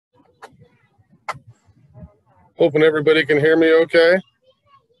Hoping everybody can hear me okay.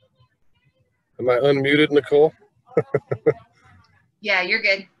 Am I unmuted, Nicole? Yeah, you're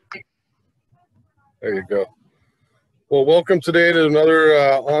good. There you go. Well, welcome today to another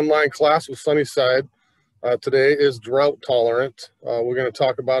online class with Sunnyside. Today is Drought Tolerant. We're going to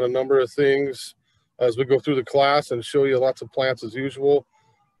talk about a number of things as we go through the class and show you lots of plants as usual.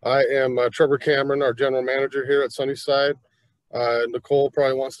 I am Trevor Cameron, our general manager here at Sunnyside. Nicole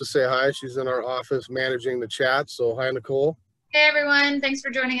probably wants to say hi. She's in our office managing the chat. So hi, Nicole. Hey, everyone. Thanks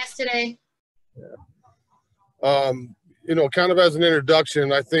for joining us today. Yeah. You know, kind of as an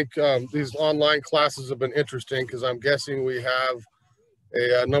introduction, I think these online classes have been interesting because I'm guessing we have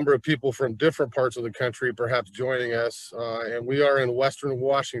a number of people from different parts of the country perhaps joining us. And we are in Western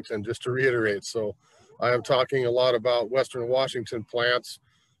Washington, just to reiterate. So I am talking a lot about Western Washington plants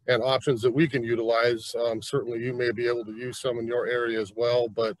and options that we can utilize. Certainly you may be able to use some in your area as well,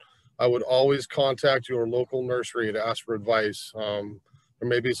 but I would always contact your local nursery to ask for advice. There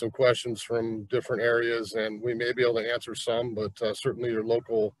may be some questions from different areas and we may be able to answer some, but certainly your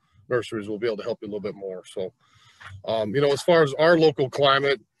local nurseries will be able to help you a little bit more. So, you know, as far as our local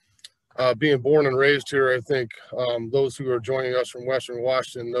climate, being born and raised here, I think those who are joining us from Western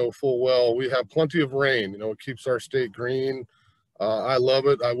Washington know full well we have plenty of rain. You know, it keeps our state green. I love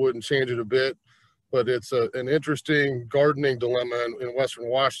it. I wouldn't change it a bit, but it's an interesting gardening dilemma in Western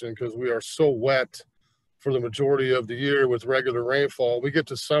Washington because we are so wet for the majority of the year with regular rainfall. We get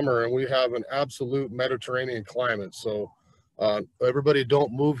to summer and we have an absolute Mediterranean climate. So everybody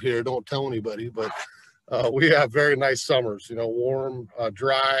don't move here, don't tell anybody, but we have very nice summers, you know, warm,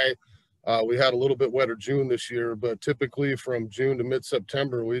 dry. We had a little bit wetter June this year, but typically from June to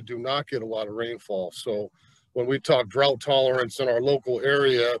mid-September, we do not get a lot of rainfall. So when we talk drought tolerance in our local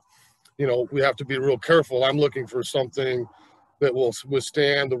area, you know, we have to be real careful. I'm looking for something that will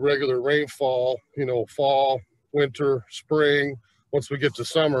withstand the regular rainfall, you know, fall, winter, spring. Once we get to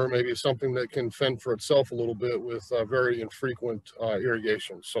summer, maybe something that can fend for itself a little bit with very infrequent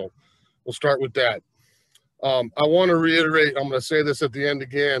irrigation. So we'll start with that. I want to reiterate, I'm going to say this at the end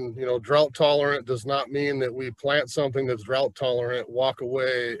again, you know, drought tolerant does not mean that we plant something that's drought tolerant, walk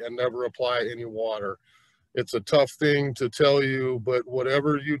away and never apply any water. It's a tough thing to tell you, but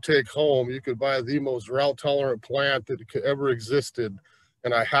whatever you take home, you could buy the most drought tolerant plant that ever existed.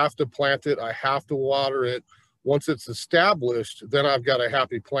 And I have to plant it. I have to water it. Once it's established, then I've got a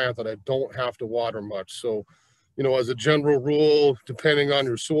happy plant that I don't have to water much. So, you know, as a general rule, depending on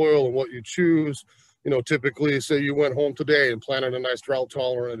your soil and what you choose, you know, typically say you went home today and planted a nice drought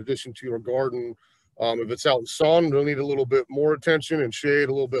tolerant addition to your garden. If it's out in sun, it'll need a little bit more attention and shade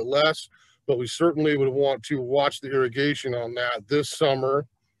a little bit less. But we certainly would want to watch the irrigation on that this summer,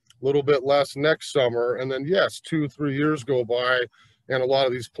 a little bit less next summer. And then, yes, 2-3 years go by, and a lot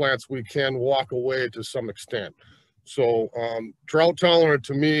of these plants we can walk away to some extent. So drought tolerant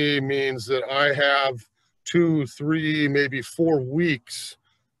to me means that I have 2, 3, maybe 4 weeks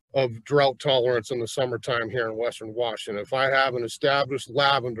of drought tolerance in the summertime here in Western Washington. If I have an established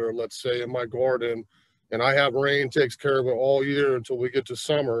lavender, let's say, in my garden, and I have rain takes care of it all year until we get to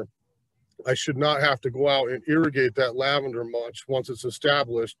summer, I should not have to go out and irrigate that lavender much once it's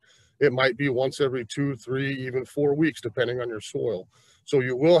established. It might be once every 2, 3, even 4 weeks, depending on your soil. So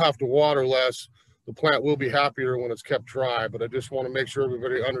you will have to water less. The plant will be happier when it's kept dry, but I just want to make sure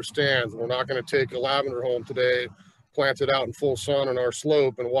everybody understands we're not going to take a lavender home today, plant it out in full sun on our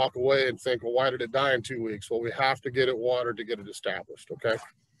slope and walk away and think, well, why did it die in 2 weeks? Well, we have to get it watered to get it established, okay?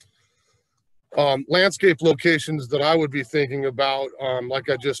 Landscape locations that I would be thinking about, like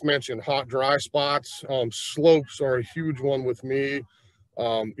I just mentioned, hot, dry spots. Slopes are a huge one with me.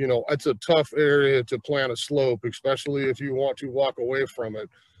 You know, it's a tough area to plant a slope, especially if you want to walk away from it.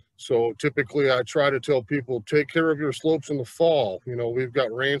 So typically I try to tell people, take care of your slopes in the fall. You know, we've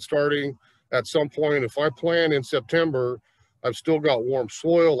got rain starting at some point. If I plant in September, I've still got warm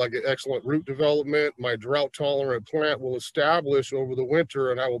soil, I get excellent root development, my drought tolerant plant will establish over the winter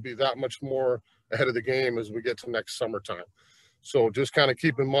and I will be that much more ahead of the game as we get to next summertime. So just kind of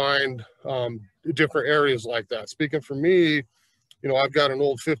keep in mind different areas like that. Speaking for me, you know, I've got an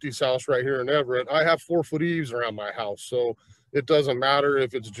old 50s house right here in Everett. I have 4-foot eaves around my house. So it doesn't matter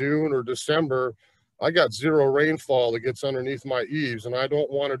if it's June or December, I got zero rainfall that gets underneath my eaves and I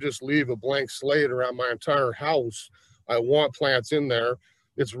don't want to just leave a blank slate around my entire house. I want plants in there.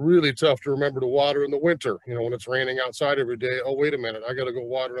 It's really tough to remember to water in the winter, you know, when it's raining outside every day. Oh, wait a minute, I got to go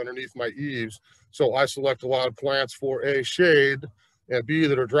water underneath my eaves. So I select a lot of plants for A, shade, and B,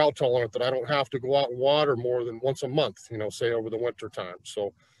 that are drought tolerant, that I don't have to go out and water more than once a month, you know, say over the winter time.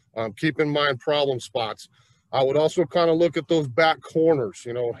 So keep in mind problem spots. I would also kind of look at those back corners.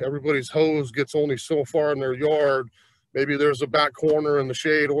 You know, everybody's hose gets only so far in their yard. Maybe there's a back corner in the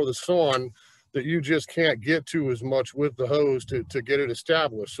shade or the sun that you just can't get to as much with the hose to get it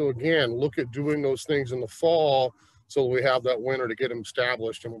established. So again, look at doing those things in the fall so we have that winter to get them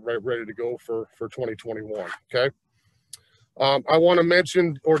established and ready to go for 2021, okay? I want to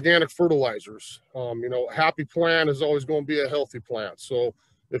mention organic fertilizers. You know, a happy plant is always going to be a healthy plant. So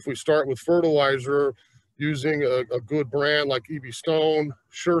if we start with fertilizer, using a good brand like EB Stone,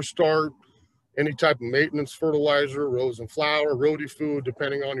 Sure Start, any type of maintenance fertilizer, Rose and Flower, Rhodey Food,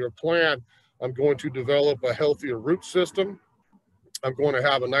 depending on your plant, I'm going to develop a healthier root system. I'm going to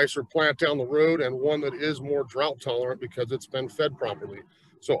have a nicer plant down the road and one that is more drought tolerant because it's been fed properly.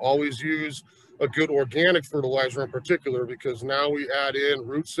 So always use a good organic fertilizer in particular, because now we add in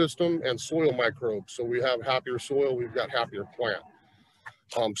root system and soil microbes. So we have happier soil, we've got happier plant.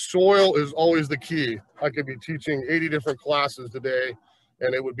 Soil is always the key. I could be teaching 80 different classes today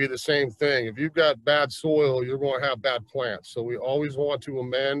and it would be the same thing. If you've got bad soil, you're going to have bad plants. So we always want to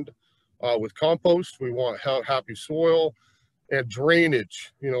amend with compost. We want happy soil and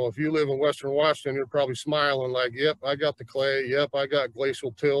drainage. You know, if you live in Western Washington, you're probably smiling like, yep, I got the clay. Yep, I got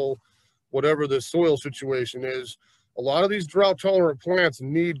glacial till, whatever the soil situation is. A lot of these drought tolerant plants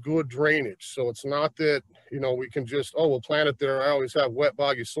need good drainage. So it's not that, you know, we can just, oh, we'll plant it there. I always have wet,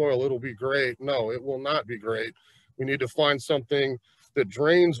 boggy soil. It'll be great. No, it will not be great. We need to find something that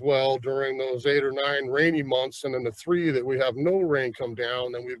drains well during those 8 or 9 rainy months. And then the 3 that we have no rain come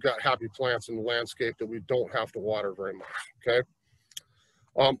down, then we've got happy plants in the landscape that we don't have to water very much, okay?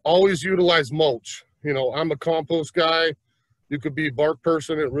 Always utilize mulch. You know, I'm a compost guy. You could be a bark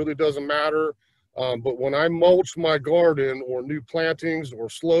person. It really doesn't matter. But when I mulch my garden or new plantings or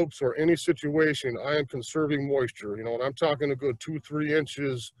slopes or any situation, I am conserving moisture, you know, and I'm talking a good 2-3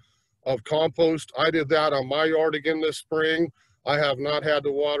 inches of compost. I did that on my yard again this spring. I have not had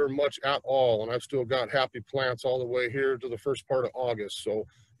to water much at all, and I've still got happy plants all the way here to the first part of August. So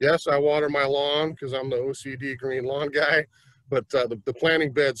yes, I water my lawn because I'm the OCD green lawn guy, but the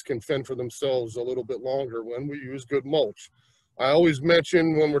planting beds can fend for themselves a little bit longer when we use good mulch. I always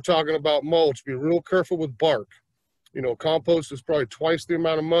mention when we're talking about mulch, be real careful with bark. You know, compost is probably twice the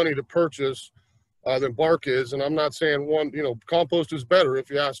amount of money to purchase than bark is. And I'm not saying one, you know, compost is better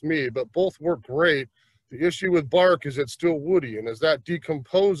if you ask me, but both work great. The issue with bark is it's still woody. And as that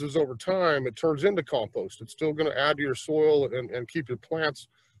decomposes over time, it turns into compost. It's still going to add to your soil and keep your plants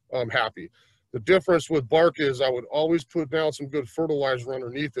happy. The difference with bark is I would always put down some good fertilizer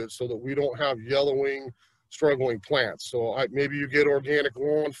underneath it so that we don't have yellowing, struggling plants. So maybe you get organic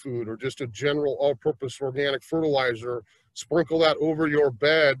lawn food or just a general all-purpose organic fertilizer, sprinkle that over your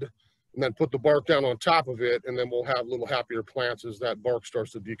bed, and then put the bark down on top of it, and then we'll have little happier plants as that bark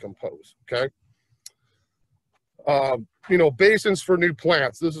starts to decompose, okay? You know, basins for new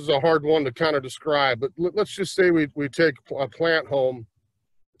plants. This is a hard one to kind of describe, but let's just say we take a plant home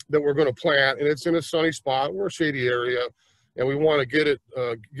that we're going to plant, and it's in a sunny spot or a shady area, and we want to get it,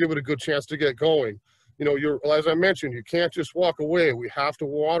 give it a good chance to get going. You know, as I mentioned, you can't just walk away. We have to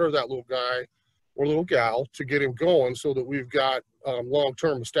water that little guy or little gal to get him going so that we've got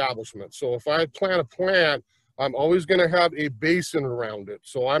long-term establishment. So if I plant a plant, I'm always going to have a basin around it.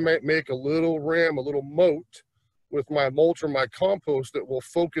 So I might make a little rim, a little moat with my mulch or my compost that will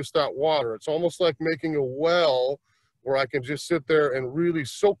focus that water. It's almost like making a well where I can just sit there and really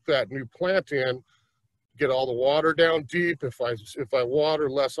soak that new plant in, get all the water down deep. If I water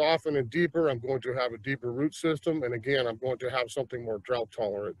less often and deeper, I'm going to have a deeper root system. And again, I'm going to have something more drought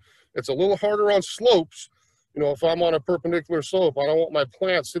tolerant. It's a little harder on slopes. You know, if I'm on a perpendicular slope, I don't want my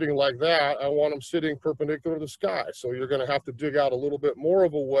plants sitting like that. I want them sitting perpendicular to the sky. So you're going to have to dig out a little bit more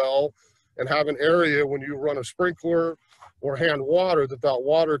of a well and have an area when you run a sprinkler or hand water that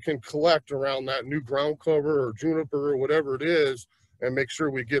water can collect around that new ground cover or juniper or whatever it is, and make sure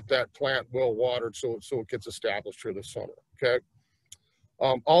we get that plant well watered so it gets established here this summer, okay?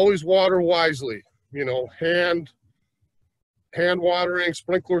 Always water wisely. You know, hand watering,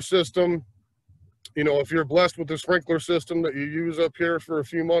 sprinkler system. You know, if you're blessed with the sprinkler system that you use up here for a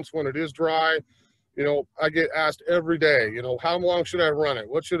few months when it is dry, you know, I get asked every day, you know, how long should I run it?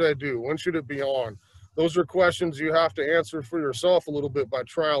 What should I do? When should it be on? Those are questions you have to answer for yourself a little bit by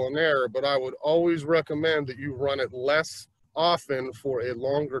trial and error, but I would always recommend that you run it less often for a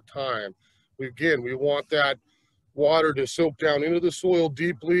longer time. We want that water to soak down into the soil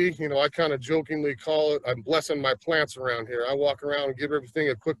deeply. You know, I kind of jokingly call it, I'm blessing my plants around here. I walk around and give everything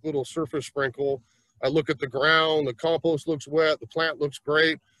a quick little surface sprinkle. I look at the ground, the compost looks wet, the plant looks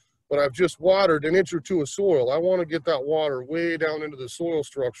great, but I've just watered an inch or two of soil. I want to get that water way down into the soil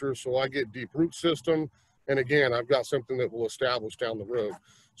structure so I get deep root system And again, I've got something that will establish down the road.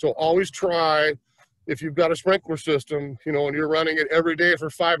 So always try, if you've got a sprinkler system, you know, and you're running it every day for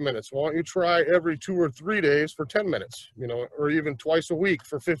 5 minutes, why don't you try every 2 or 3 days for 10 minutes, you know, or even twice a week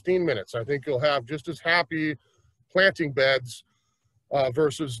for 15 minutes. I think you'll have just as happy planting beds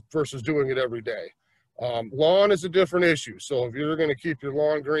versus doing it every day. Lawn is a different issue. So if you're going to keep your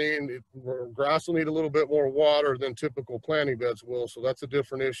lawn green, grass will need a little bit more water than typical planting beds will. So that's a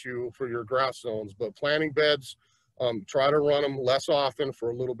different issue for your grass zones. But planting beds, try to run them less often for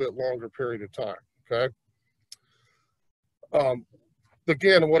a little bit longer period of time. Okay.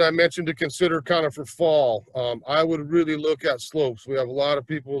 Again, what I mentioned to consider kind of for fall, I would really look at slopes. We have a lot of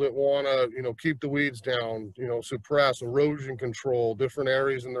people that want to, you know, keep the weeds down, you know, suppress erosion control, different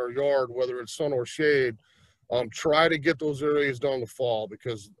areas in their yard, whether it's sun or shade. Try to get those areas done in the fall,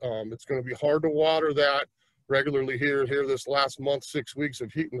 because it's going to be hard to water that regularly here this last month, 6 weeks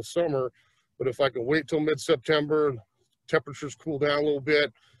of heat in the summer. But if I can wait till mid-September, temperatures cool down a little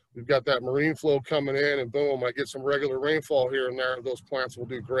bit, we've got that marine flow coming in, and boom, I get some regular rainfall here and there. Those plants will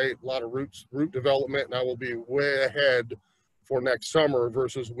do great. A lot of root development, and I will be way ahead for next summer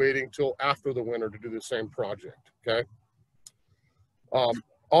versus waiting till after the winter to do the same project, okay?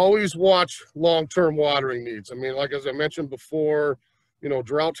 Always watch long-term watering needs. I mean, like as I mentioned before, you know,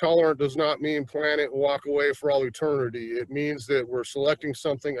 drought tolerant does not mean plant it and walk away for all eternity. It means that we're selecting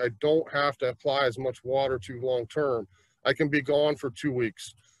something I don't have to apply as much water to long-term. I can be gone for 2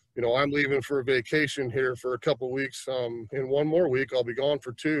 weeks. You know, I'm leaving for a vacation here for a couple of weeks. In 1 more week, I'll be gone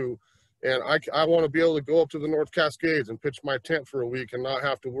for 2. And I want to be able to go up to the North Cascades and pitch my tent for a week and not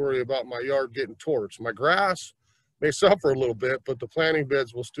have to worry about my yard getting torched. My grass may suffer a little bit, but the planting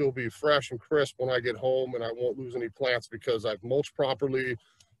beds will still be fresh and crisp when I get home, and I won't lose any plants because I've mulched properly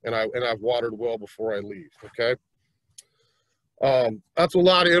and I've watered well before I leave, okay? That's a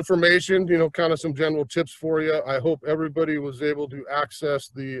lot of information, you know, kind of some general tips for you. I hope everybody was able to access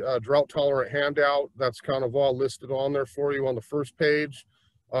the drought tolerant handout. That's kind of all listed on there for you on the first page.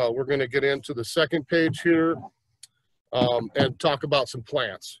 We're going to get into the second page here and talk about some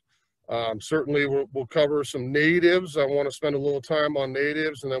plants. Certainly we'll cover some natives. I want to spend a little time on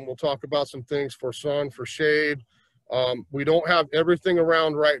natives, and then we'll talk about some things for sun, for shade. We don't have everything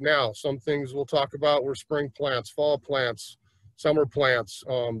around right now. Some things we'll talk about were spring plants, fall plants, summer plants.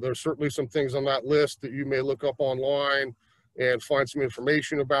 There's certainly some things on that list that you may look up online and find some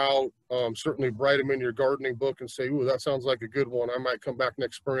information about. Certainly write them in your gardening book and say, ooh, that sounds like a good one. I might come back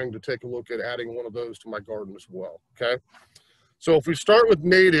next spring to take a look at adding one of those to my garden as well, okay? So if we start with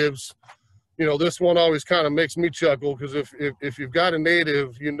natives, you know, this one always kind of makes me chuckle, because if you've got a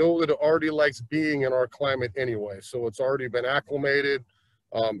native, you know that it already likes being in our climate anyway. So it's already been acclimated.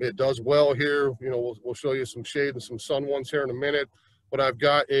 It does well here. You know, we'll show you some shade and some sun ones here in a minute. But I've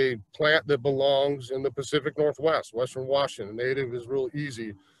got a plant that belongs in the Pacific Northwest, Western Washington. Native is real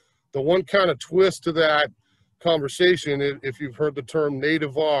easy. The one kind of twist to that conversation, if you've heard the term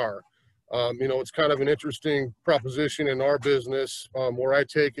nativar, you know, it's kind of an interesting proposition in our business where I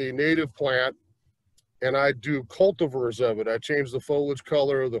take a native plant and I do cultivars of it. I change the foliage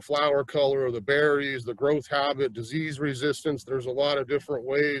color, the flower color, the berries, the growth habit, disease resistance. There's a lot of different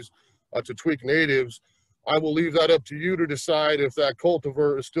ways to tweak natives. I will leave that up to you to decide if that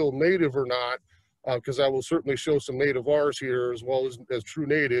cultivar is still native or not, because I will certainly show some nativars here as well as true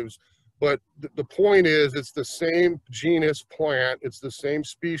natives. But the point is, it's the same genus plant, it's the same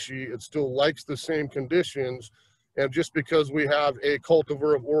species, it still likes the same conditions. And just because we have a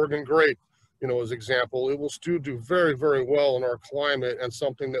cultivar of Oregon grape, you know, as example, it will still do very, very well in our climate, and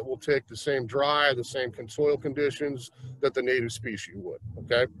something that will take the same dry, the same soil conditions that the native species would,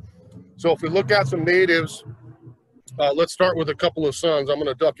 okay? So if we look at some natives, let's start with a couple of suns. I'm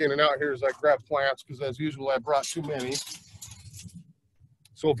gonna duck in and out here as I grab plants, because as usual, I brought too many.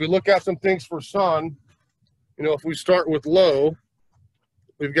 So if we look at some things for sun, you know, if we start with low,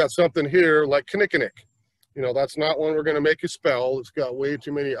 we've got something here like kinnikinnick. You know, that's not one we're going to make you spell. It's got way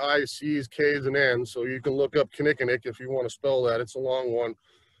too many I's, C's, K's, and N's. So you can look up kinnikinnick if you want to spell that. It's a long one.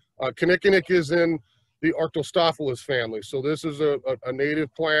 Kinnikinnick is in the Arctostaphylos family. So this is a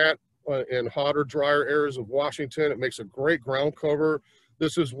native plant in hotter, drier areas of Washington. It makes a great ground cover.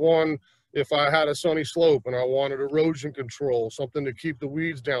 This is one, if I had a sunny slope and I wanted erosion control, something to keep the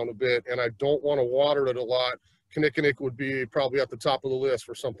weeds down a bit, and I don't want to water it a lot, kinnikinnick would be probably at the top of the list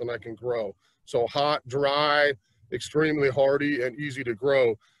for something I can grow. So hot, dry, extremely hardy, and easy to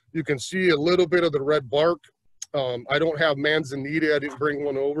grow. You can see a little bit of the red bark. I don't have manzanita. I didn't bring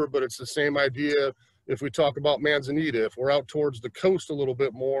one over, but it's the same idea. If we talk about manzanita, if we're out towards the coast a little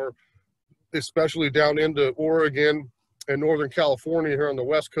bit more, especially down into Oregon and Northern California here on the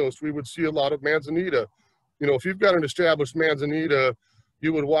West Coast, we would see a lot of manzanita. you know, if you've got an established manzanita,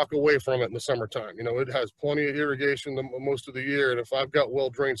 you would walk away from it in the summertime. You know, it has plenty of irrigation most of the year. And if I've got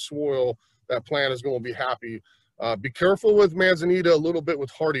well-drained soil, that plant is going to be happy. Be careful with manzanita a little bit with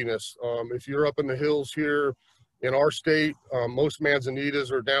hardiness. If you're up in the hills here in our state, most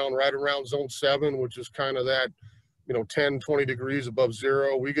manzanitas are down right around zone 7, which is kind of that, you know, 10, 20 degrees above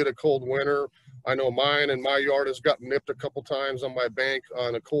zero. We get a cold winter. I know mine and my yard has gotten nipped a couple times on my bank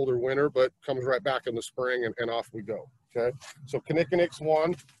on a colder winter, but comes right back in the spring and off we go. Okay, so Kinnikinnick's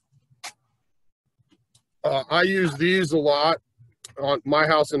one. I use these a lot. On my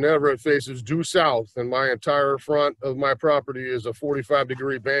house in Everett faces due south, and my entire front of my property is a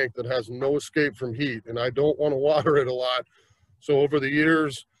 45-degree bank that has no escape from heat, and I don't want to water it a lot. So over the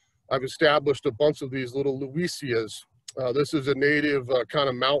years, I've established a bunch of these little Louisias. This is a native kind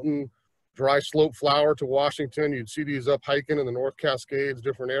of mountain dry slope flower to Washington. You'd see these up hiking in the North Cascades,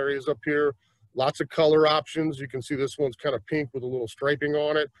 different areas up here. Lots of color options. You can see this one's kind of pink with a little striping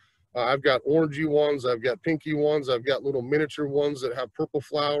on it. I've got orangey ones, I've got pinky ones, I've got little miniature ones that have purple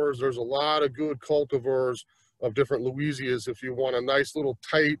flowers. There's a lot of good cultivars of different Louisias if you want a nice little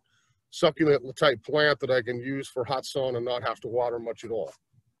tight, succulent type plant that I can use for hot sun and not have to water much at all.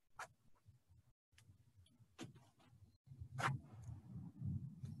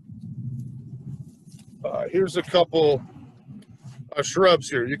 Here's a couple shrubs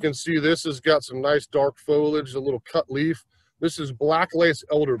here. You can see this has got some nice dark foliage, a little cut leaf. This is black lace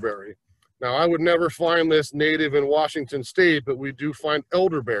elderberry. Now, I would never find this native in Washington state, but we do find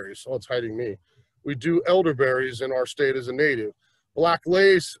elderberries. Oh, it's hiding me. We do elderberries in our state as a native. Black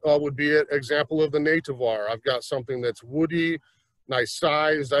lace would be an example of the nativar. I've got something that's woody, nice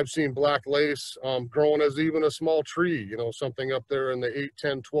sized. I've seen black lace growing as even a small tree, you know, something up there in the 8,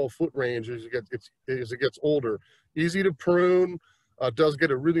 10, 12 foot range as it gets older. Easy to prune, does get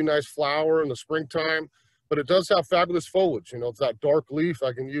a really nice flower in the springtime, but it does have fabulous foliage. You know, it's that dark leaf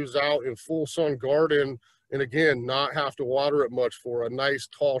I can use out in full sun garden, and again, not have to water it much for a nice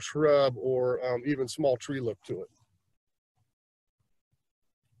tall shrub or even small tree look to it.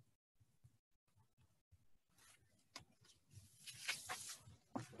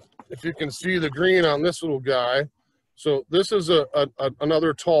 If you can see the green on this little guy. So this is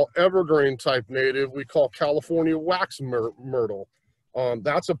another tall evergreen type native we call California wax myrtle.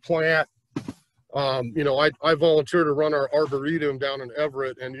 That's a plant, you know, I volunteer to run our arboretum down in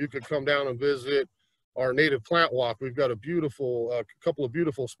Everett, and you could come down and visit our native plant walk. We've got a beautiful, couple of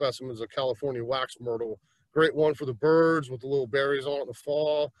beautiful specimens of California wax myrtle. Great one for the birds with the little berries on it in the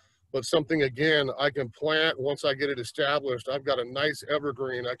fall. But something, again, I can plant once I get it established. I've got a nice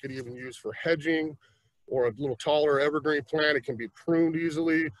evergreen I could even use for hedging, or a little taller evergreen plant. It can be pruned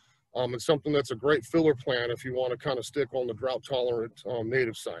easily. It's something that's a great filler plant if you want to kind of stick on the drought tolerant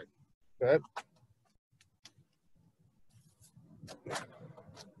native side. Okay.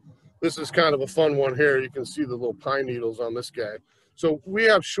 This is kind of a fun one here. You can see the little pine needles on this guy. So we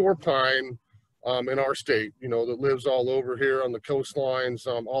have shore pine in our state, you know, that lives all over here on the coastlines,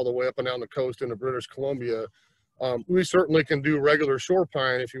 all the way up and down the coast into British Columbia. We certainly can do regular shore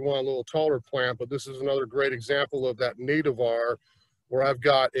pine if you want a little taller plant, but this is another great example of that nativar where I've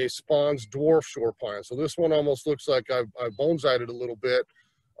got a Spons dwarf shore pine. So this one almost looks like I've bonsaied it a little bit,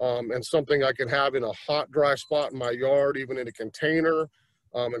 and something I can have in a hot, dry spot in my yard, even in a container,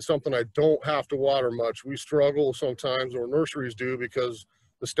 and something I don't have to water much. We struggle sometimes, or nurseries do, because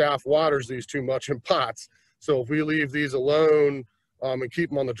the staff waters these too much in pots. So if we leave these alone and keep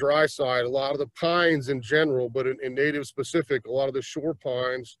them on the dry side, a lot of the pines in general, but in native specific, a lot of the shore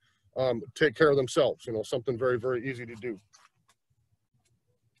pines take care of themselves, you know, something very, very easy to do.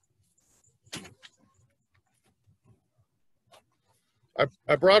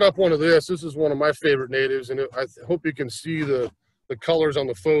 I brought up one of this. This is one of my favorite natives, and I hope you can see the colors on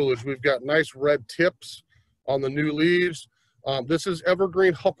the foliage. We've got nice red tips on the new leaves. This is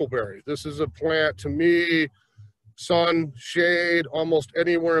evergreen huckleberry. This is a plant, to me, sun, shade, almost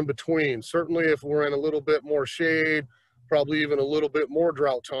anywhere in between. Certainly if we're in a little bit more shade, probably even a little bit more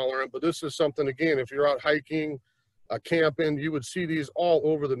drought tolerant. But this is something, again, if you're out hiking, camping, you would see these all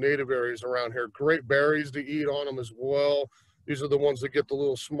over the native areas around here. Great berries to eat on them as well. These are the ones that get the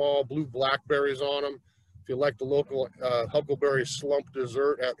little small blue blackberries on them. If you like the local huckleberry slump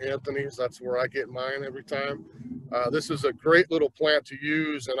dessert at Anthony's, that's where I get mine every time. This is a great little plant to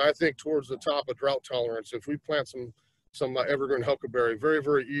use, and I think towards the top of drought tolerance. If we plant some evergreen huckleberry, very,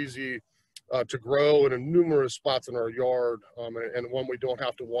 very easy to grow in numerous spots in our yard, and one we don't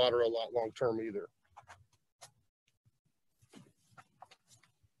have to water a lot long term either.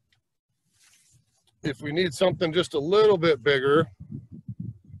 If we need something just a little bit bigger,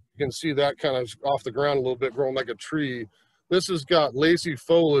 you You can see that kind of off the ground a little bit, growing like a tree. This has got lacy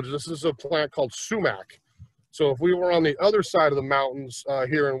foliage. This is a plant called sumac. So if we were on the other side of the mountains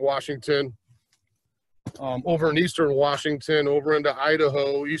here in Washington, over in eastern Washington, over into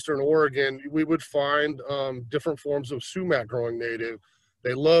Idaho, eastern Oregon, we would find different forms of sumac growing native.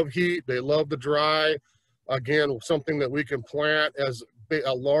 They love heat, they love the dry. Again, something that we can plant as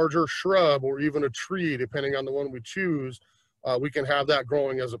a larger shrub or even a tree, depending on the one we choose. We can have that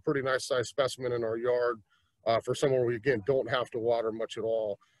growing as a pretty nice size specimen in our yard for somewhere we, again, don't have to water much at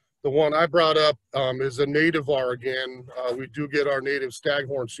all. The one I brought up is a nativar again. We do get our native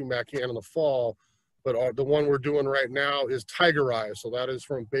staghorn sumac in the fall, but the one we're doing right now is Tiger Eyes. So that is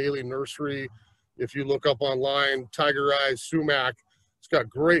from Bailey Nursery. If you look up online, Tiger Eyes sumac, it's got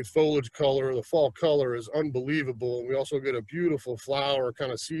great foliage color. The fall color is unbelievable. And we also get a beautiful flower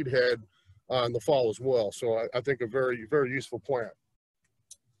kind of seed head in the fall as well. So I think a very, very useful plant.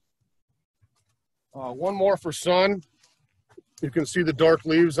 One more for sun. You can see the dark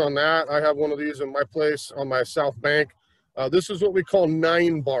leaves on that. I have one of these in my place on my south bank. This is what we call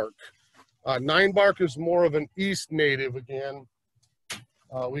 9-bark. 9-bark is more of an east native again.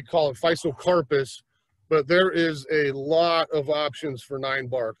 We call it Physocarpus, but there is a lot of options for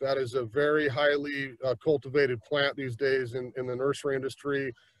 9-bark. That is a very highly cultivated plant these days in the nursery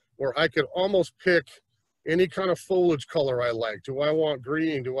industry, where I could almost pick any kind of foliage color I like. Do I want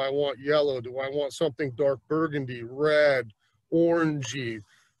green? Do I want yellow? Do I want something dark burgundy, red, orangey?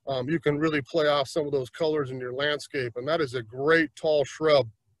 You can really play off some of those colors in your landscape, and that is a great tall shrub.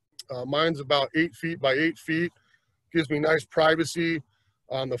 Mine's about 8 feet by 8 feet. Gives me nice privacy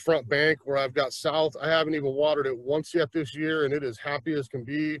on the front bank where I've got south. I haven't even watered it once yet this year, and it is happy as can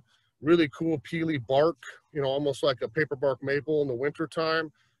be. Really cool peely bark, you know, almost like a paper bark maple in the winter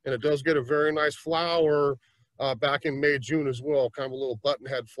time. And it does get a very nice flower back in May, June as well, kind of a little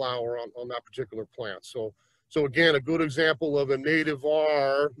buttonhead flower on that particular plant. So again, a good example of a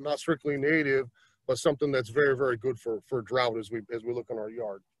nativar, not strictly native, but something that's very, very good for drought as we look in our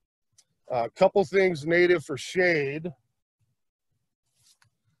yard. A couple things native for shade.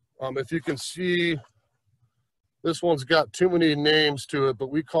 If you can see, this one's got too many names to it,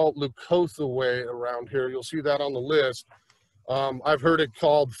 but we call it leucothaway around here. You'll see that on the list. I've heard it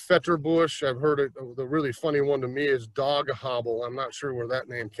called fetterbush. I've heard it, the really funny one to me is dog hobble. I'm not sure where that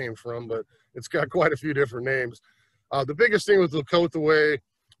name came from, but it's got quite a few different names. The biggest thing with leucothaway,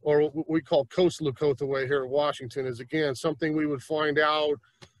 or what we call coast leucothaway here in Washington, is again, something we would find out,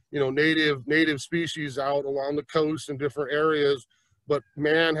 you know, native species out along the coast in different areas, but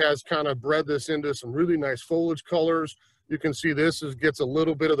man has kind of bred this into some really nice foliage colors. You can see this gets a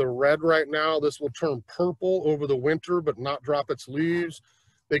little bit of the red right now. This will turn purple over the winter, but not drop its leaves.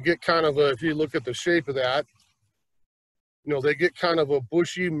 They get kind of a, if you look at the shape of that, you know, they get kind of a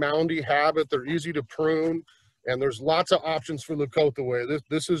bushy, moundy habit. They're easy to prune, and there's lots of options for leucothaway.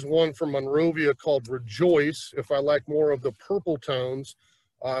 This is one from Monrovia called Rejoice, if I like more of the purple tones.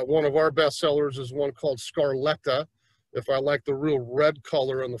 One of our best sellers is one called Scarletta, if I like the real red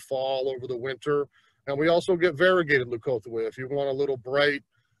color in the fall over the winter. And we also get variegated leucothaway. If you want a little bright,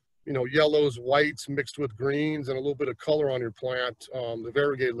 you know, yellows, whites mixed with greens and a little bit of color on your plant, the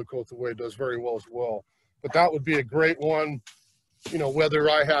variegated leucothaway does very well as well. But that would be a great one, you know,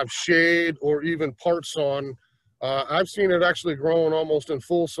 whether I have shade or even part sun. I've seen it actually growing almost in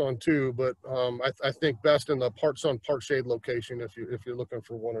full sun too, but I think best in the part sun, part shade location if you're looking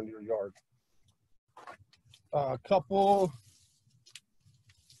for one in your yard. A couple.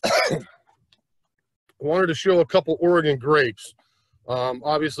 I wanted to show a couple Oregon grapes.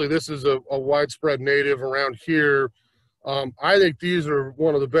 Obviously, this is a widespread native around here. I think these are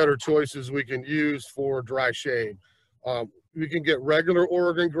one of the better choices we can use for dry shade. We can get regular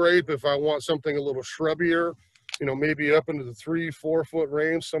Oregon grape if I want something a little shrubbier, you know, maybe up into the 3-4 foot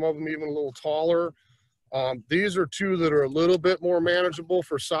range, some of them even a little taller. These are two that are a little bit more manageable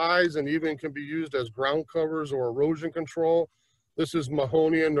for size and even can be used as ground covers or erosion control. This is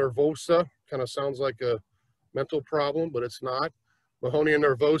Mahonia nervosa. Kind of sounds like a mental problem, but it's not. Mahonia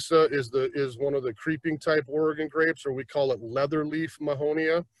nervosa is one of the creeping type Oregon grapes, or we call it leatherleaf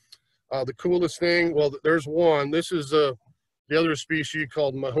Mahonia. The coolest thing, well, there's one. This is the other species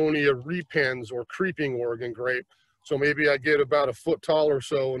called Mahonia repens, or creeping Oregon grape. So maybe I get about a foot tall or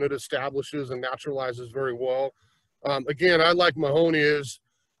so, and it establishes and naturalizes very well. Again, I like Mahonias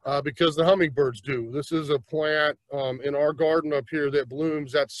because the hummingbirds do. This is a plant in our garden up here that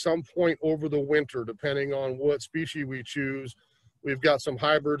blooms at some point over the winter, depending on what species we choose. We've got some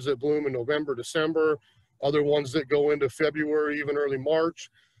hybrids that bloom in November, December, other ones that go into February, even early March.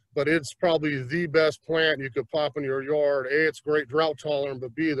 but it's probably the best plant you could pop in your yard. A, it's great drought tolerant,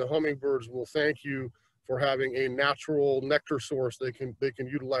 but B, the hummingbirds will thank you for having a natural nectar source they can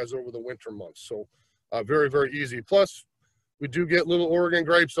utilize over the winter months. So very, very easy. Plus, we do get little Oregon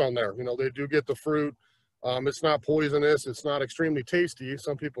grapes on there. You know, they do get the fruit. It's not poisonous. It's not extremely tasty.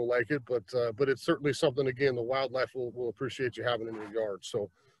 Some people like it, but it's certainly something, again, the wildlife will appreciate you having in your yard.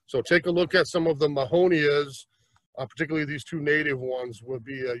 So take a look at some of the Mahonias, particularly these two native ones would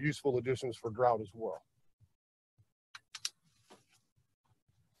be useful additions for drought as well.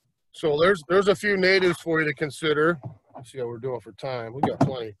 So there's a few natives for you to consider. Let's see how we're doing for time. We got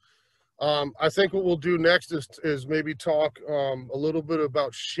plenty. I think what we'll do next is maybe talk a little bit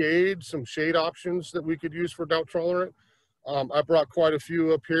about shade, some shade options that we could use for drought tolerant. I brought quite a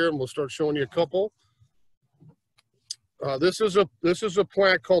few up here, and we'll start showing you a couple. This is a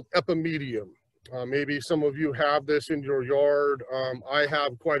plant called epimedium. Maybe some of you have this in your yard. I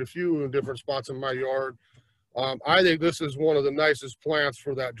have quite a few in different spots in my yard. I think this is one of the nicest plants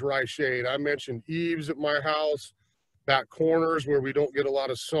for that dry shade. I mentioned eaves at my house, back corners where we don't get a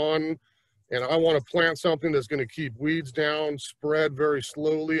lot of sun. And I want to plant something that's going to keep weeds down, spread very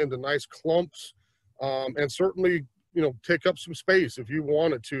slowly into nice clumps, and certainly, you know, take up some space if you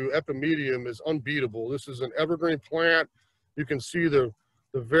want it to. Epimedium is unbeatable. This is an evergreen plant. You can see the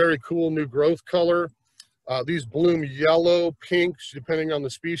very cool new growth color. These bloom yellow, pinks, depending on the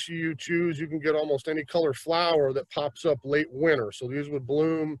species you choose. You can get almost any color flower that pops up late winter. So these would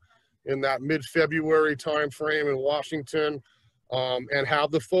bloom in that mid-February time frame in Washington. And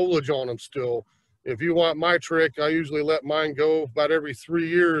have the foliage on them still. If you want my trick, I usually let mine go about every 3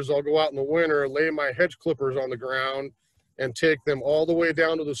 years. I'll go out in the winter, lay my hedge clippers on the ground and take them all the way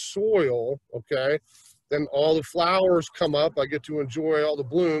down to the soil, okay? Then all the flowers come up. I get to enjoy all the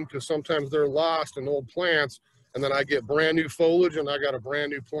bloom because sometimes they're lost in old plants, and then I get brand new foliage and I got a brand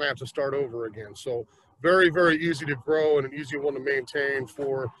new plant to start over again. So very, very easy to grow and an easy one to maintain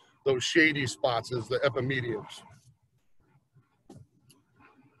for those shady spots is the epimediums.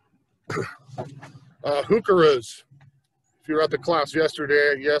 Heucheras. If you were at the class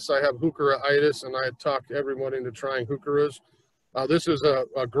yesterday, yes, I have heucheraitis, and I had talked everyone into trying heucheras. This is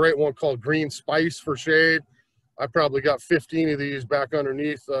a great one called green spice for shade. I probably got 15 of these back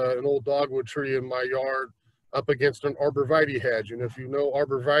underneath an old dogwood tree in my yard up against an arborvitae hedge. And if you know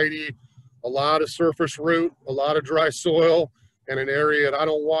arborvitae, a lot of surface root, a lot of dry soil, and an area that I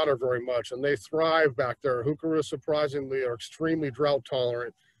don't water very much, and they thrive back there. Heucheras, surprisingly, are extremely drought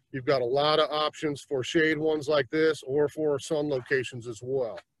tolerant. You've got a lot of options for shade ones like this or for sun locations as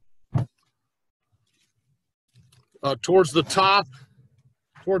well. Towards the top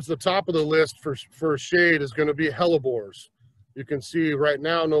of the list for shade is going to be hellebores. You can see right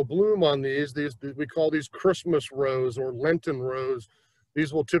now no bloom on these. We call these Christmas rose or Lenten rose.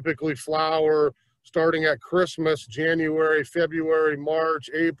 These will typically flower starting at Christmas, January, February, March,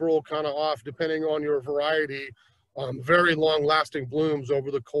 April, kind of off depending on your variety. Very long-lasting blooms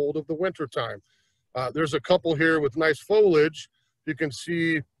over the cold of the winter time. There's a couple here with nice foliage. You can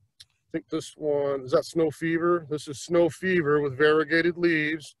see, I think this one, is that Snow Fever? This is Snow Fever with variegated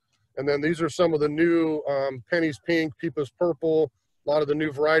leaves. And then these are some of the new Penny's Pink, Peepa's Purple. A lot of the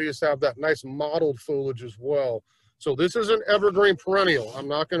new varieties have that nice mottled foliage as well. So this is an evergreen perennial. I'm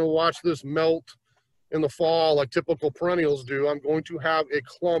not going to watch this melt in the fall like typical perennials do. I'm going to have a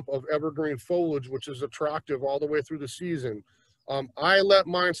clump of evergreen foliage, which is attractive all the way through the season. I let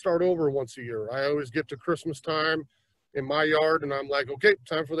mine start over once a year. I always get to Christmas time in my yard and I'm like, okay,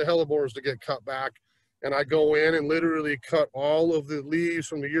 time for the hellebores to get cut back. And I go in and literally cut all of the leaves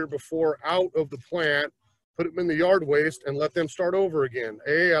from the year before out of the plant, put them in the yard waste and let them start over again.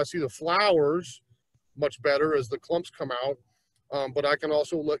 I see the flowers much better as the clumps come out. But I can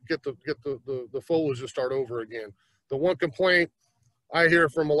also get the foliage to start over again. The one complaint I hear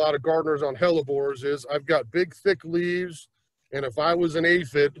from a lot of gardeners on hellebores is I've got big, thick leaves, and if I was an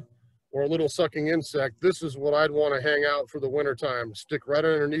aphid or a little sucking insect, this is what I'd want to hang out for the winter time. Stick right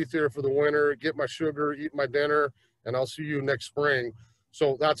underneath here for the winter, get my sugar, eat my dinner, and I'll see you next spring.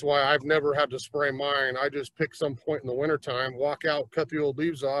 So that's why I've never had to spray mine. I just pick some point in the winter time, walk out, cut the old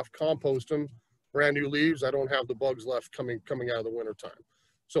leaves off, compost them, brand new leaves. I don't have the bugs left coming out of the winter time.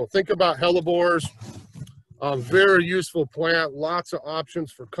 So think about hellebores. Very useful plant. Lots of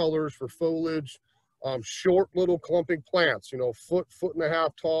options for colors, for foliage. Short little clumping plants, you know, foot and a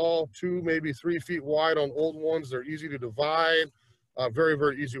half tall, 2, maybe 3 feet wide on old ones. They're easy to divide. Very,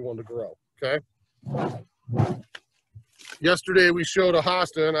 very easy one to grow. Okay. Yesterday we showed a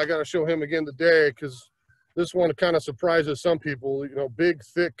hosta, and I got to show him again today because This one kind of surprises some people, you know, big,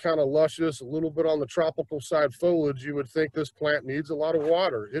 thick, kind of luscious, a little bit on the tropical side foliage. You would think this plant needs a lot of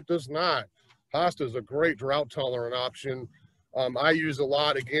water. It does not. Hosta is a great drought tolerant option. I use a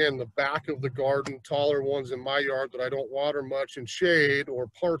lot, again, the back of the garden, taller ones in my yard that I don't water much in shade or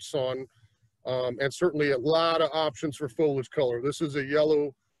part sun. And certainly a lot of options for foliage color. This is a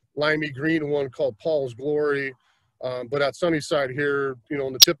yellow limey green one called Paul's Glory. But at Sunnyside here, you know,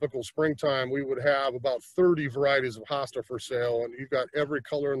 in the typical springtime, we would have about 30 varieties of hosta for sale, and you've got every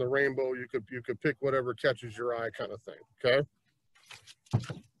color in the rainbow. You could pick whatever catches your eye, kind of thing. Okay.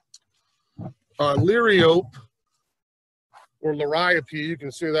 Liriope or Liriope, you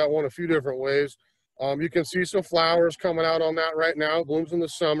can see that one a few different ways. You can see some flowers coming out on that right now. It blooms in the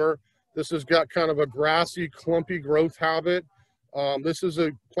summer. This has got kind of a grassy, clumpy growth habit. This is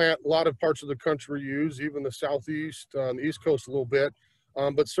a plant a lot of parts of the country use, even the southeast, on the east coast a little bit,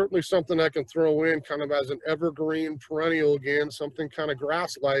 but certainly something I can throw in kind of as an evergreen perennial, again, something kind of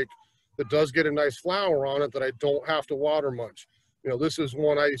grass-like that does get a nice flower on it that I don't have to water much. You know, this is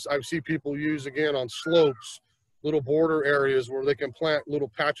one I see people use, again, on slopes, little border areas where they can plant little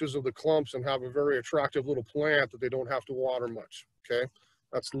patches of the clumps and have a very attractive little plant that they don't have to water much, okay?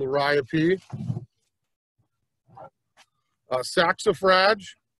 That's Liriope. Saxifrage,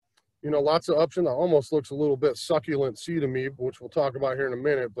 you know, lots of options. That almost looks a little bit succulent to me, which we'll talk about here in a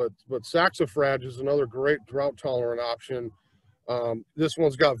minute, but saxifrage is another great drought tolerant option. This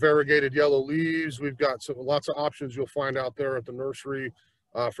one's got variegated yellow leaves. We've got lots of options you'll find out there at the nursery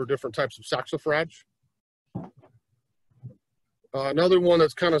for different types of saxifrage. Another one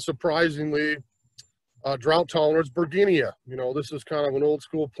that's kind of surprisingly drought tolerant is Bergenia. You know, this is kind of an old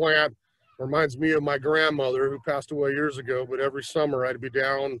school plant. Reminds me of my grandmother who passed away years ago, but every summer I'd be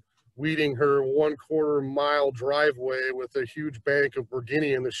down weeding her 1/4 mile driveway with a huge bank of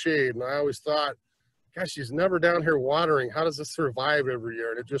Bergenia in the shade. And I always thought, gosh, she's never down here watering. How does this survive every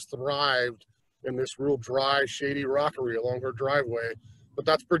year? And it just thrived in this real dry, shady rockery along her driveway. But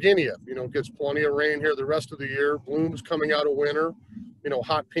that's Bergenia. You know, gets plenty of rain here the rest of the year. Blooms coming out of winter. You know,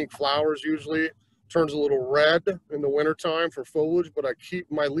 hot pink flowers usually. Turns a little red in the wintertime for foliage, but I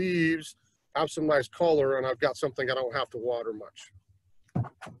keep my leaves, have some nice color, and I've got something I don't have to water much.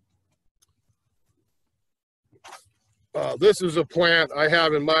 This is a plant I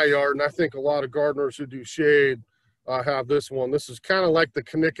have in my yard, and I think a lot of gardeners who do shade have this one. This is kind of like the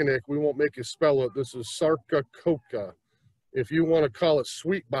kinnikinnick. We won't make you spell it. This is Sarcococa. If you want to call it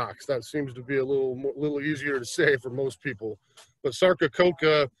sweet box, that seems to be a little easier to say for most people. But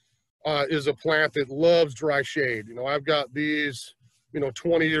Sarcococa is a plant that loves dry shade. You know, I've got these, you know,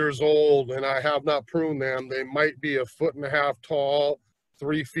 20 years old, and I have not pruned them. They might be 1.5 feet tall,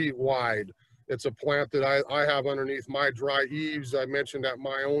 3 feet wide. It's a plant that I have underneath my dry eaves. I mentioned at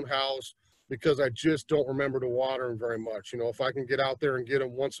my own house because I just don't remember to water them very much. You know, if I can get out there and get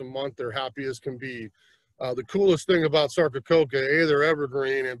them once a month, they're happy as can be. The coolest thing about Sarcococa, A, they're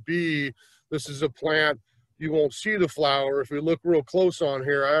evergreen, and B, this is a plant you won't see the flower. If we look real close on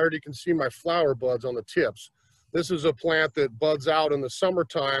here, I already can see my flower buds on the tips. This is a plant that buds out in the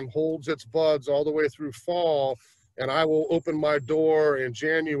summertime, holds its buds all the way through fall, and I will open my door in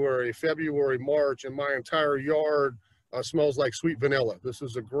January, February, March, and my entire yard smells like sweet vanilla. This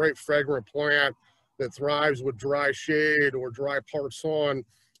is a great fragrant plant that thrives with dry shade or dry part sun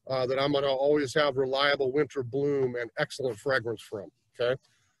that I'm going to always have reliable winter bloom and excellent fragrance from, okay?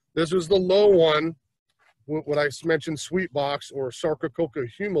 This is the low one, what I mentioned, sweet box or Sarcococa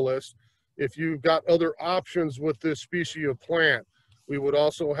humilis. If you've got other options with this species of plant, we would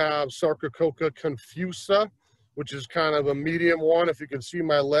also have Sarcococa confusa, which is kind of a medium one. If you can see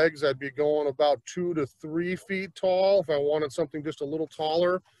my legs, I'd be going about 2 to 3 feet tall if I wanted something just a little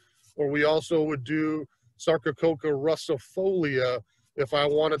taller. Or we also would do Sarcococa russifolia if I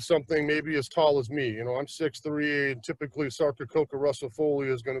wanted something maybe as tall as me. You know, I'm 6'3", and typically Sarcococa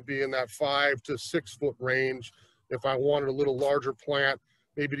russifolia is going to be in that 5 to 6 foot range if I wanted a little larger plant,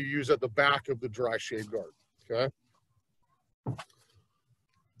 maybe to use at the back of the dry shade garden, okay?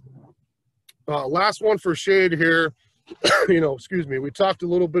 Last one for shade here, you know, excuse me, we talked a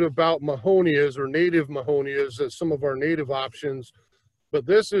little bit about mahonias or native mahonias as some of our native options, but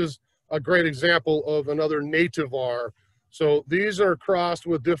this is a great example of another nativar. So these are crossed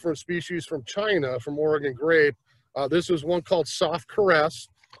with different species from China, from Oregon grape. This is one called soft caress.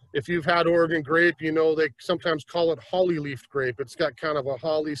 If you've had Oregon grape, you know they sometimes call it holly-leafed grape. It's got kind of a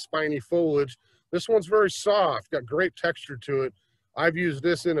holly, spiny foliage. This one's very soft, got great texture to it. I've used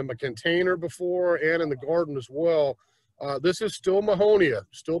this in a container before and in the garden as well. This is still mahonia,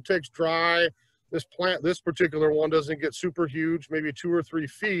 still takes dry. This plant, this particular one doesn't get super huge, maybe 2 or 3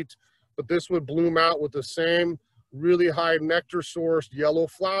 feet, but this would bloom out with the same really high nectar sourced yellow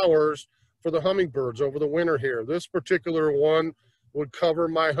flowers for the hummingbirds over the winter here. This particular one would cover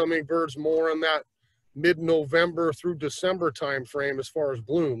my hummingbirds more in that mid-November through December time frame as far as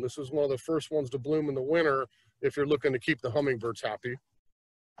bloom. This is one of the first ones to bloom in the winter if you're looking to keep the hummingbirds happy.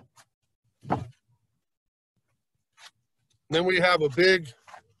 Then we have a big,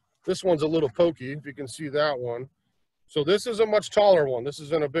 this one's a little pokey, if you can see that one. So this is a much taller one. This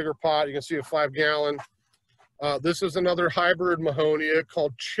is in a bigger pot. You can see a 5-gallon. This is another hybrid Mahonia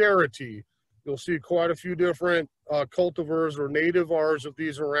called Charity. You'll see quite a few different cultivars or nativars of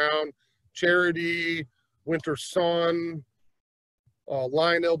these around. Charity, Winter Sun,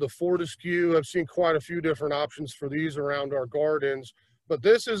 Lionel de Fortescue. I've seen quite a few different options for these around our gardens. But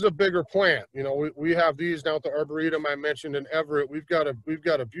this is a bigger plant. You know, we have these down at the Arboretum I mentioned in Everett. We've got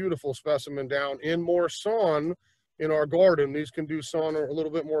a beautiful specimen down in more sun in our garden. These can do sun or a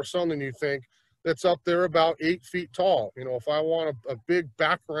little bit more sun than you think. That's up there about 8 feet tall. You know, if I want a big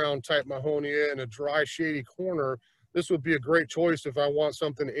background type Mahonia in a dry, shady corner, this would be a great choice if I want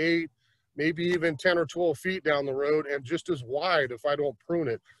something 8, maybe even 10 or 12 feet down the road and just as wide if I don't prune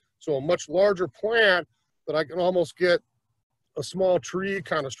it. So a much larger plant that I can almost get a small tree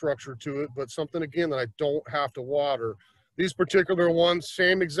kind of structure to it, but something again that I don't have to water. These particular ones,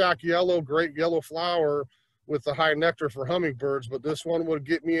 same exact yellow, great yellow flower with the high nectar for hummingbirds, but this one would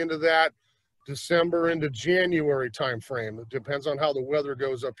get me into that December into January time frame. It depends on how the weather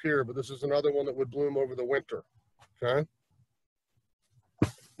goes up here, but this is another one that would bloom over the winter. Okay.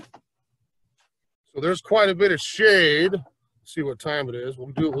 So there's quite a bit of shade. Let's see what time it is.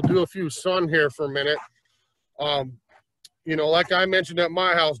 We'll do a few sun here for a minute. You know, like I mentioned at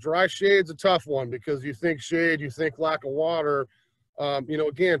my house, dry shade's a tough one because you think shade, you think lack of water. You know,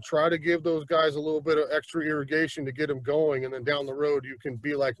 again, try to give those guys a little bit of extra irrigation to get them going, and then down the road you can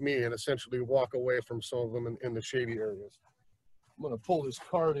be like me and essentially walk away from some of them in the shady areas. I'm going to pull this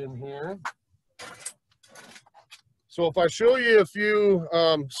card in here. So if I show you a few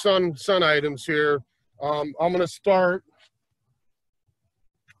sun items here, I'm going to start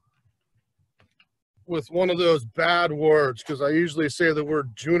with one of those bad words, because I usually say the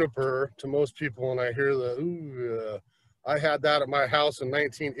word juniper to most people, and I hear the, ooh, I had that at my house in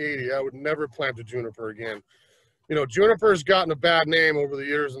 1980. I would never plant a juniper again. You know, juniper has gotten a bad name over the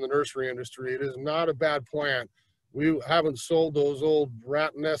years in the nursery industry. It is not a bad plant. We haven't sold those old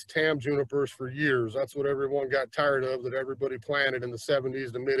rat nest tam junipers for years. That's what everyone got tired of, that everybody planted in the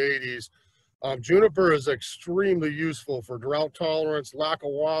 70s to mid 80s. Juniper is extremely useful for drought tolerance, lack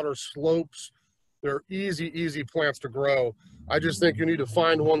of water, slopes. They're easy plants to grow. I just think you need to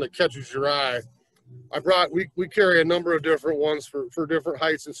find one that catches your eye. We carry a number of different ones for different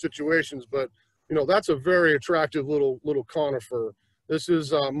heights and situations, but you know, that's a very attractive little conifer. This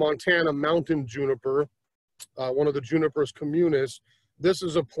is Montana mountain juniper, one of the Junipers communis. This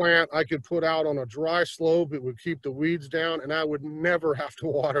is a plant I could put out on a dry slope. It would keep the weeds down, and I would never have to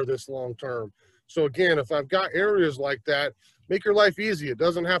water this long term. So again, if I've got areas like that, make your life easy. It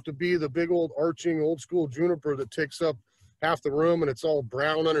doesn't have to be the big old arching old school juniper that takes up half the room and it's all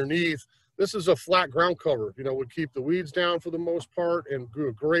brown underneath. This is a flat ground cover, you know, would keep the weeds down for the most part and do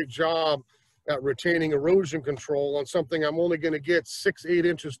a great job at retaining erosion control on something I'm only going to get 6-8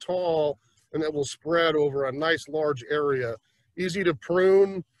 inches tall, and that will spread over a nice large area. Easy to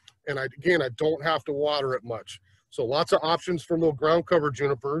prune, and again, I don't have to water it much. So lots of options for little ground cover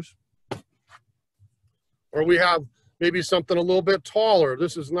junipers. Or we have maybe something a little bit taller.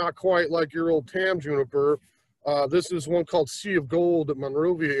 This is not quite like your old tam juniper. This is one called Sea of Gold that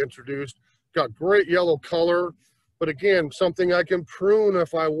Monrovia introduced. Got great yellow color, but again, something I can prune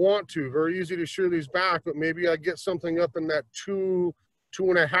if I want to. Very easy to shear these back, but maybe I get something up in that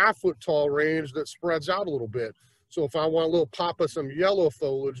 2.5 foot tall range that spreads out a little bit. So if I want a little pop of some yellow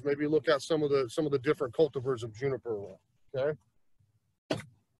foliage, maybe look at some of the different cultivars of juniper. Okay.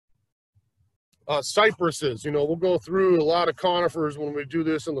 Cypresses, you know, we'll go through a lot of conifers when we do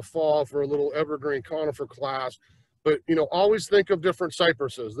this in the fall for a little evergreen conifer class, but you know, always think of different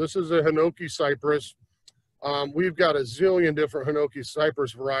cypresses. This is a Hinoki cypress. We've got a zillion different Hinoki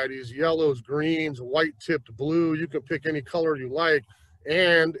cypress varieties, yellows, greens, white tipped blue. You can pick any color you like,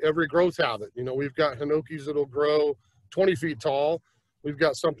 and every growth habit. You know, we've got Hinokis that'll grow 20 feet tall. We've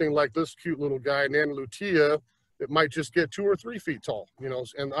got something like this cute little guy, Nana Lutea, that might just get 2 or 3 feet tall, you know,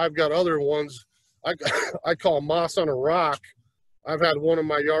 and I've got other ones I call moss on a rock. I've had one in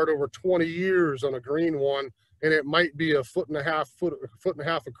my yard over 20 years on a green one, and it might be a foot and a half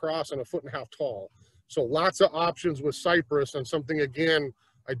across and a 1.5 feet tall. So lots of options with cypress, and something, again,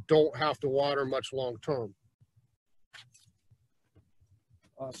 I don't have to water much long term.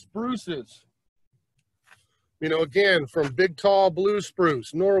 Spruces. You know, again, from big, tall blue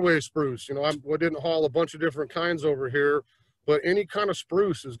spruce, Norway spruce. You know, I didn't haul a bunch of different kinds over here, but any kind of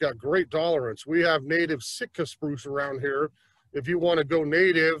spruce has got great tolerance. We have native Sitka spruce around here. If you want to go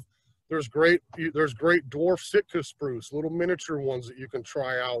native, there's great dwarf Sitka spruce, little miniature ones that you can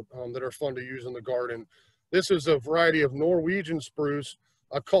try out that are fun to use in the garden. This is a variety of Norwegian spruce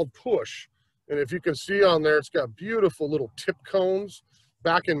called Push. And if you can see on there, it's got beautiful little tip cones.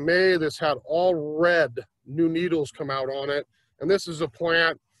 Back in May, this had all red new needles come out on it. And this is a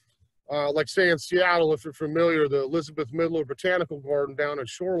plant, like say in Seattle, if you're familiar, the Elizabeth Midler Botanical Garden down at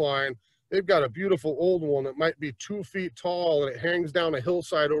Shoreline, they've got a beautiful old one that might be 2 feet tall, and it hangs down a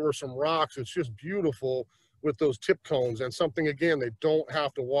hillside over some rocks. It's just beautiful with those tip cones, and something, again, they don't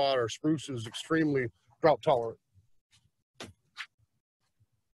have to water. Spruce is extremely drought tolerant.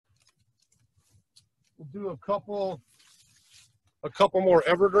 We'll do a couple more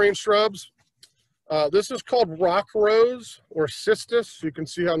evergreen shrubs. This is called rock rose or cistus. You can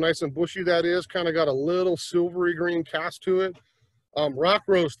see how nice and bushy that is. Kind of got a little silvery green cast to it. Rock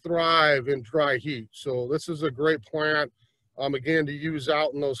rose thrive in dry heat. So this is a great plant, again, to use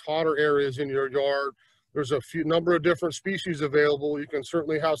out in those hotter areas in your yard. There's a number of different species available. You can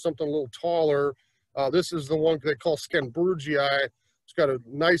certainly have something a little taller. This is the one they call Skenbergii. It's got a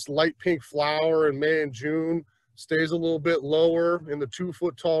nice light pink flower in May and June. Stays a little bit lower in the 2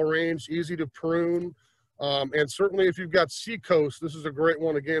 foot tall range, easy to prune. And certainly if you've got seacoast, this is a great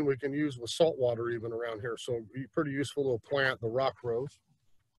one. Again, we can use with salt water even around here. So pretty useful little plant, the rock rose.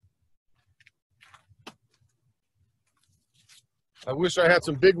 I wish I had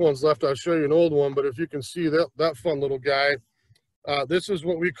some big ones left. I'll show you an old one, but if you can see that fun little guy, this is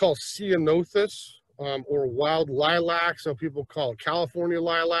what we call ceanothus or wild lilac. Some people call it California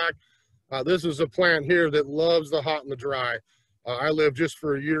lilac. This is a plant here that loves the hot and the dry. I lived just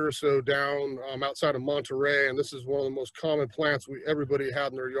for a year or so down outside of Monterey, and this is one of the most common plants everybody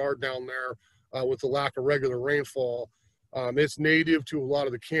had in their yard down there with the lack of regular rainfall. It's native to a lot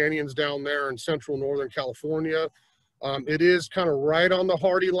of the canyons down there in central northern California. It is kind of right on the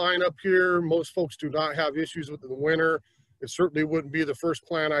hardy line up here. Most folks do not have issues with it in the winter. It certainly wouldn't be the first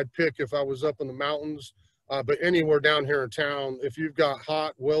plant I'd pick if I was up in the mountains. But anywhere down here in town, if you've got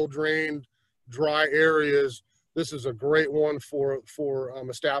hot, well-drained, dry areas, this is a great one for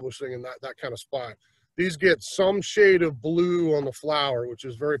establishing in that kind of spot. These get some shade of blue on the flower, which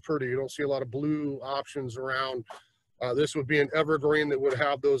is very pretty. You don't see a lot of blue options around. This would be an evergreen that would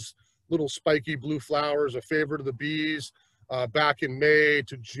have those little spiky blue flowers, a favorite of the bees, back in May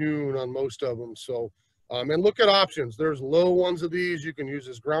to June on most of them. So, and look at options. There's low ones of these you can use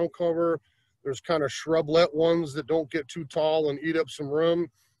as ground cover. There's kind of shrublet ones that don't get too tall and eat up some room.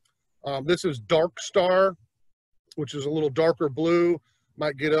 This is Dark Star, which is a little darker blue,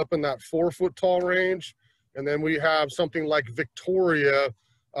 might get up in that 4 foot tall range. And then we have something like Victoria,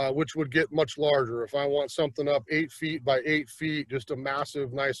 which would get much larger. If I want something up 8 feet by 8 feet, just a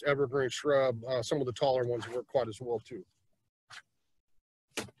massive, nice evergreen shrub, some of the taller ones work quite as well too.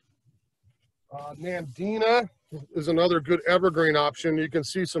 Nandina is another good evergreen option. You can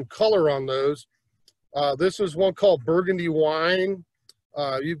see some color on those. This is one called Burgundy Wine.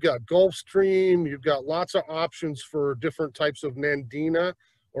 You've got Gulfstream. You've got lots of options for different types of Nandina,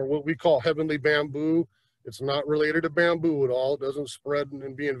 or what we call heavenly bamboo. It's not related to bamboo at all. It doesn't spread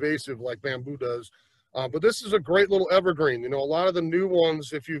and be invasive like bamboo does. But this is a great little evergreen. You know, a lot of the new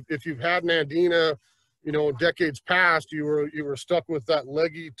ones, if you've had Nandina, you know, in decades past, you were stuck with that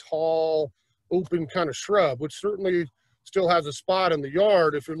leggy, tall, open kind of shrub, which certainly still has a spot in the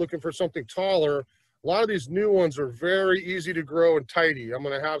yard if you're looking for something taller. A lot of these new ones are very easy to grow and tidy. I'm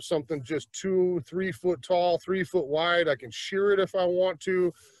going to have something just 2-3 foot tall, 3 foot wide. I can shear it if I want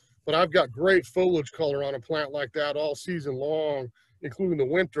to, but I've got great foliage color on a plant like that all season long, including the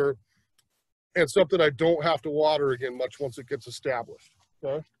winter, and something I don't have to water again much once it gets established.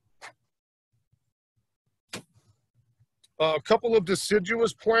 Okay. A couple of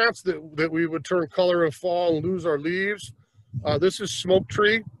deciduous plants that we would turn color in fall and lose our leaves. This is smoke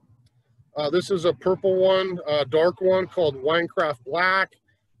tree. This is a purple one, dark one called Winecraft Black,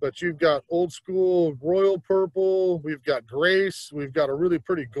 but you've got old school royal purple. We've got grace. We've got a really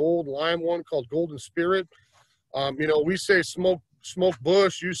pretty gold lime one called Golden Spirit. You know, we say smoke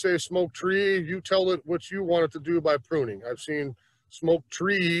bush, you say smoke tree. You tell it what you want it to do by pruning. I've seen smoke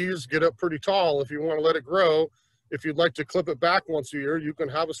trees get up pretty tall if you want to let it grow. If you'd like to clip it back once a year, you can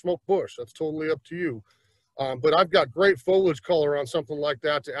have a smoke bush. That's totally up to you. But I've got great foliage color on something like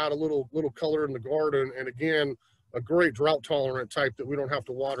that to add a little color in the garden. And again, a great drought tolerant type that we don't have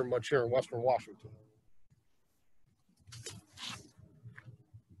to water much here in Western Washington.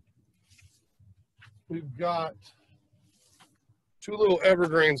 we've got 2 little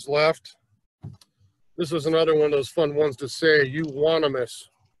evergreens left. This is another one of those fun ones to say, euonymus.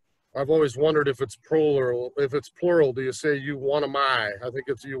 I've always wondered if it's plural. If it's plural, do you say euonymi? I think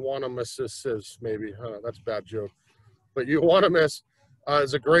it's euonymuses, maybe. That's a bad joke. But euonymus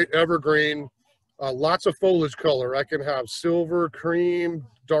is a great evergreen. Lots of foliage color. I can have silver, cream,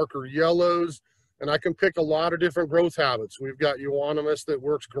 darker yellows, and I can pick a lot of different growth habits. We've got euonymus that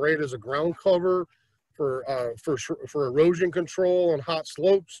works great as a ground cover for erosion control on hot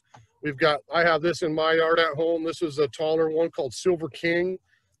slopes. I have this in my yard at home. This is a taller one called Silver King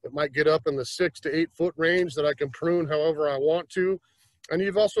that might get up in the 6 to 8 foot range that I can prune however I want to. And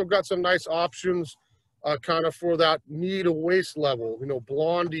you've also got some nice options kind of for that need a waist level. You know,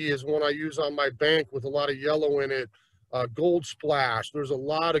 Blondie is one I use on my bank with a lot of yellow in it. Gold Splash. There's a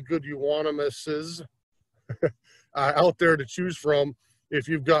lot of good euonymuses out there to choose from if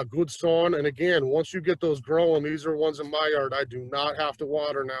you've got good sun. And again, once you get those growing, these are ones in my yard I do not have to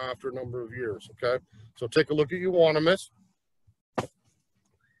water now after a number of years, okay? So take a look at euonymus.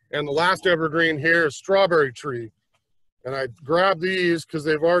 And the last evergreen here is strawberry tree. And I grabbed these because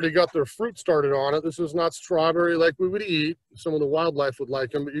they've already got their fruit started on it. This is not strawberry like we would eat. Some of the wildlife would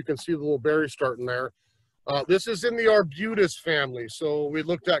like them, but you can see the little berry starting there. This is in the arbutus family. So we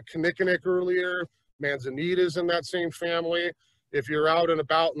looked at kinnikinick earlier. Manzanita's in that same family. If you're out and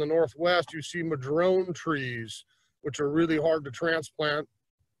about in the Northwest, you see madrone trees, which are really hard to transplant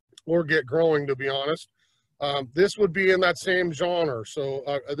or get growing, to be honest. This would be in that same genre. So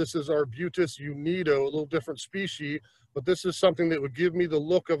this is Arbutus unido, a little different species, but this is something that would give me the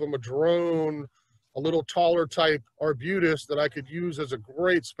look of a madrone, a little taller type arbutus that I could use as a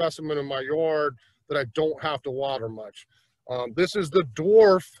great specimen in my yard that I don't have to water much. This is the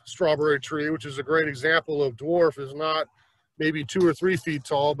dwarf strawberry tree, which is a great example of dwarf is not maybe 2 or 3 feet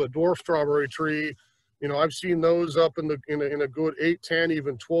tall, but dwarf strawberry tree, you know, I've seen those up in a good 8, 10,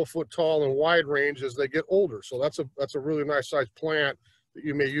 even 12 foot tall and wide range as they get older. So that's a really nice sized plant that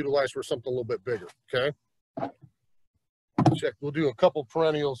you may utilize for something a little bit bigger. Okay. Check. We'll do a couple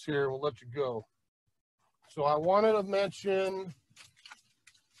perennials here. We'll let you go. So I wanted to mention,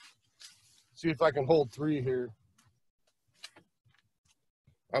 see if I can hold 3 here.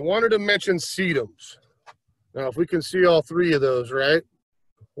 I wanted to mention sedums. Now, if we can see all 3 of those, right?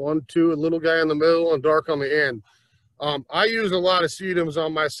 1, 2, a little guy in the middle and dark on the end. I use a lot of sedums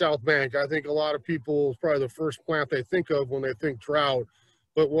on my south bank. I think a lot of people, it's probably the first plant they think of when they think drought.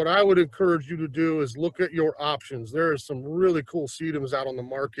 But what I would encourage you to do is look at your options. There are some really cool sedums out on the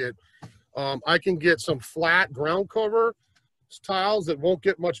market. I can get some flat ground cover tiles that won't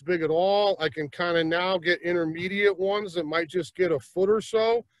get much big at all. I can kind of now get intermediate ones that might just get a foot or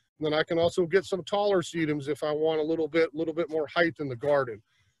so. And then I can also get some taller sedums if I want a little bit more height in the garden.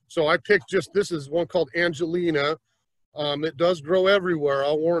 So I picked this is one called Angelina. It does grow everywhere,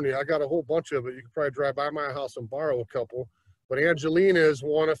 I'll warn you. I got a whole bunch of it. You can probably drive by my house and borrow a couple. But Angelina is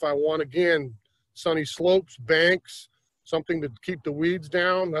one if I want, again, sunny slopes, banks, something to keep the weeds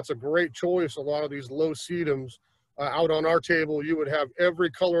down. That's a great choice. A lot of these low sedums out on our table, you would have every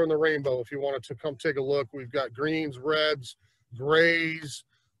color in the rainbow if you wanted to come take a look. We've got greens, reds, grays,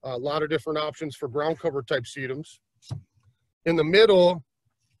 a lot of different options for ground cover type sedums. In the middle,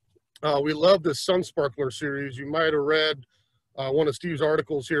 we love this Sun Sparkler series. You might have read one of Steve's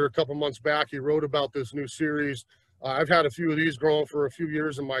articles here a couple months back. He wrote about this new series. I've had a few of these growing for a few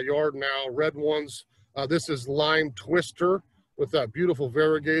years in my yard now, red ones. This is Lime Twister with that beautiful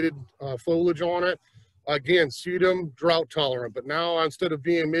variegated foliage on it. Again, sedum, drought tolerant, but now instead of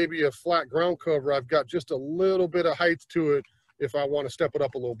being maybe a flat ground cover, I've got just a little bit of height to it if I want to step it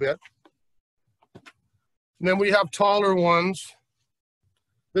up a little bit. And then we have taller ones.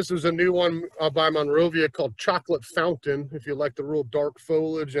 This is a new one by Monrovia called Chocolate Fountain, if you like the real dark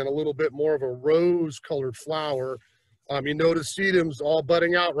foliage and a little bit more of a rose-colored flower. You notice sedum's all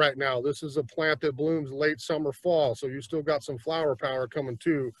budding out right now. This is a plant that blooms late summer, fall, so you still got some flower power coming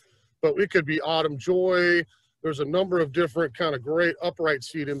too. But we could be Autumn Joy. There's a number of different kind of great upright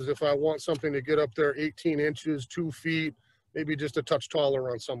sedums if I want something to get up there 18 inches, 2 feet, maybe just a touch taller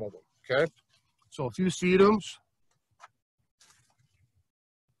on some of them, okay? So a few sedums.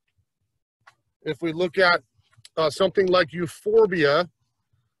 If we look at something like Euphorbia,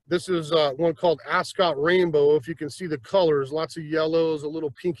 this is one called Ascot Rainbow. If you can see the colors, lots of yellows, a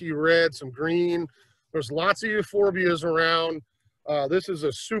little pinky red, some green. There's lots of Euphorbias around. This is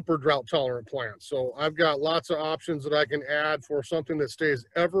a super drought tolerant plant. So I've got lots of options that I can add for something that stays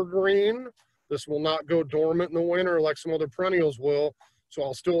evergreen. This will not go dormant in the winter like some other perennials will. So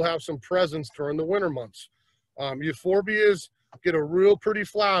I'll still have some presence during the winter months. Euphorbias, get a real pretty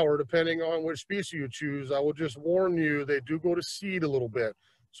flower, depending on which species you choose, I will just warn you, they do go to seed a little bit.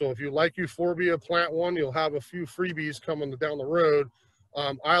 So if you like euphorbia, plant one, you'll have a few freebies coming down the road.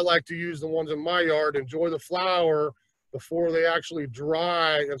 I like to use the ones in my yard, enjoy the flower before they actually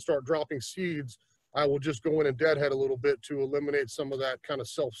dry and start dropping seeds. I will just go in and deadhead a little bit to eliminate some of that kind of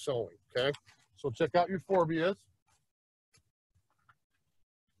self-sowing, okay? So check out euphorbias.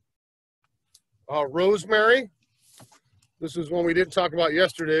 Rosemary. This is one we didn't talk about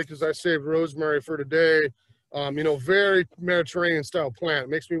yesterday because I saved rosemary for today. You know, very Mediterranean style plant. It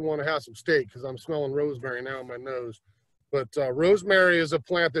makes me want to have some steak because I'm smelling rosemary now in my nose. But rosemary is a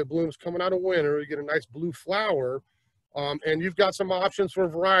plant that blooms coming out of winter. You get a nice blue flower. And you've got some options for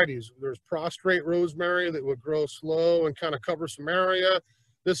varieties. There's prostrate rosemary that would grow slow and kind of cover some area.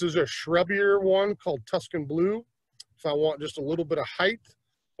 This is a shrubbier one called Tuscan Blue, if I want just a little bit of height.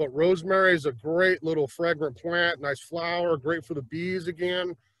 But rosemary is a great little fragrant plant, nice flower, great for the bees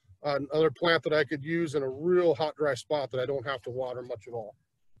again. Another plant that I could use in a real hot, dry spot that I don't have to water much at all.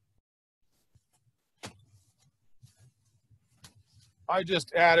 I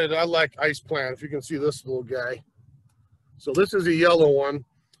just added, I like ice plant, if you can see this little guy. So this is a yellow one.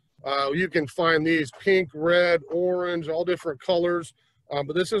 You can find these pink, red, orange, all different colors.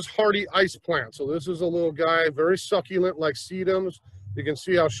 But this is hardy ice plant. So this is a little guy, very succulent like sedums. You can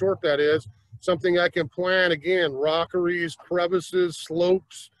see how short that is. Something I can plant, again, rockeries, crevices,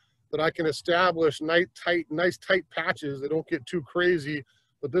 slopes, that I can establish nice tight patches. They don't get too crazy,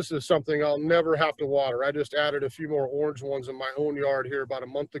 but this is something I'll never have to water. I just added a few more orange ones in my own yard here about a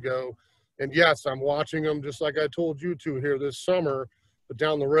month ago. And yes, I'm watching them just like I told you to here this summer, but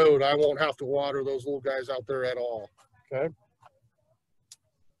down the road, I won't have to water those little guys out there at all, okay?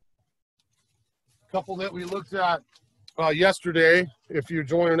 A couple that we looked at yesterday, if you're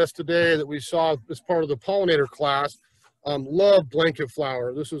joining us today, that we saw as part of the pollinator class, love blanket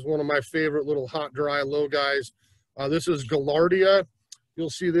flower. This is one of my favorite little hot, dry, low guys. This is Gaillardia.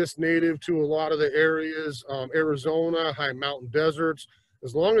 You'll see this native to a lot of the areas, Arizona, high mountain deserts.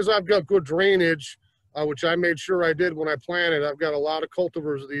 As long as I've got good drainage, which I made sure I did when I planted, I've got a lot of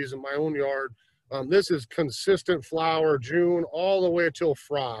cultivars of these in my own yard. This is consistent flower, June, all the way till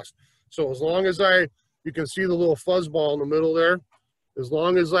frost. So as long as you can see the little fuzzball in the middle there, as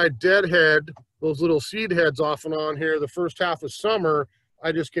long as I deadhead those little seed heads off and on here the first half of summer,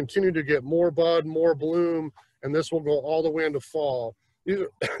 I just continue to get more bud, more bloom, and this will go all the way into fall.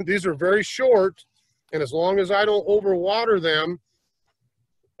 These are very short, and as long as I don't overwater them,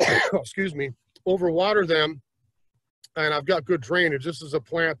 excuse me, overwater them, and I've got good drainage, this is a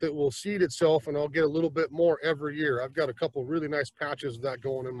plant that will seed itself, and I'll get a little bit more every year. I've got a couple really nice patches of that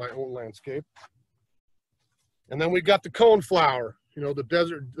going in my own landscape. And then we got the coneflower, you know, the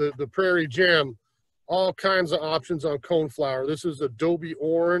desert, the prairie gem, all kinds of options on coneflower. This is Adobe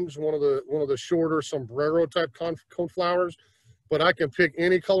Orange, one of the shorter sombrero type coneflowers, but I can pick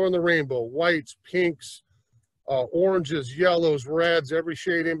any color in the rainbow, whites, pinks, oranges, yellows, reds, every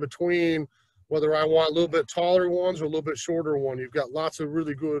shade in between, whether I want a little bit taller ones or a little bit shorter one. You've got lots of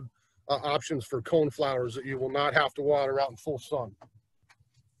really good options for coneflowers that you will not have to water out in full sun.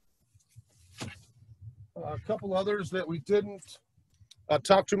 A couple others that we didn't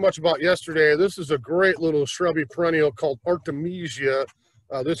talk too much about yesterday. This is a great little shrubby perennial called Artemisia.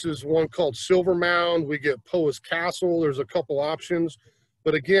 This is one called Silver Mound. We get Poa's Castle. There's a couple options.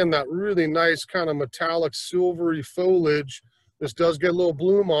 But again, that really nice kind of metallic silvery foliage. This does get a little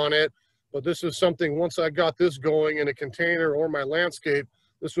bloom on it, but this is something, once I got this going in a container or my landscape,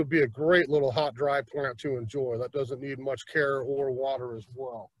 this would be a great little hot, dry plant to enjoy. That doesn't need much care or water as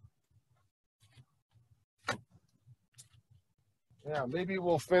well. Yeah, maybe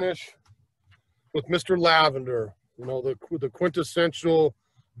we'll finish with Mr. Lavender, you know, the quintessential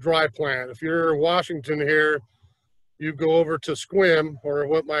dry plant. If you're in Washington here, you go over to Squim, or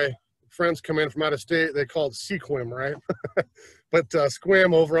what my friends come in from out of state, they call it Sequim, right? But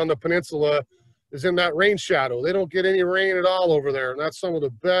Squim over on the peninsula is in that rain shadow. They don't get any rain at all over there, and that's some of the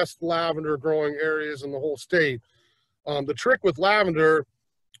best lavender growing areas in the whole state. The trick with lavender,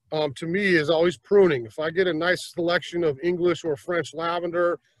 to me, is always pruning. If I get a nice selection of English or French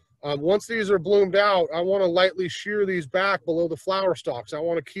lavender, once these are bloomed out, I want to lightly shear these back below the flower stalks. I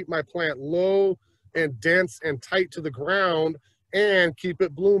want to keep my plant low and dense and tight to the ground and keep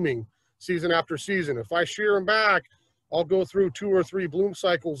it blooming season after season. If I shear them back, I'll go through 2 or 3 bloom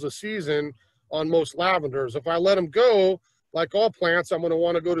cycles a season on most lavenders. If I let them go, like all plants, I'm going to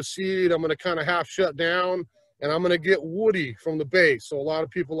want to go to seed. I'm going to kind of half shut down, and I'm going to get woody from the base. So a lot of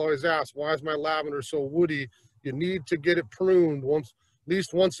people always ask, why is my lavender so woody? You need to get it pruned at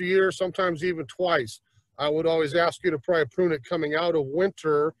least once a year, sometimes even twice. I would always ask you to probably prune it coming out of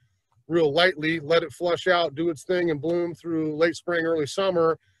winter real lightly, let it flush out, do its thing, and bloom through late spring, early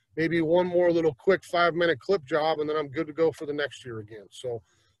summer. Maybe one more little quick 5-minute clip job, and then I'm good to go for the next year again. So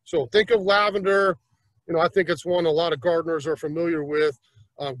think of lavender. You know, I think it's one a lot of gardeners are familiar with.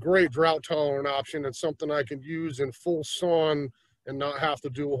 Great drought tolerant option, and something I can use in full sun and not have to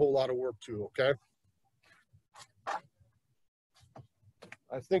do a whole lot of work to, okay?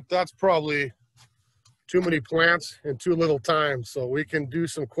 I think that's probably too many plants in too little time, so we can do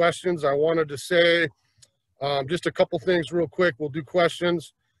some questions. I wanted to say just a couple things real quick. We'll do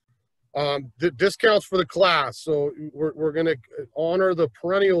questions. The discounts for the class. So we're going to honor the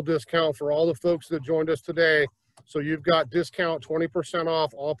perennial discount for all the folks that joined us today. So you've got discount 20%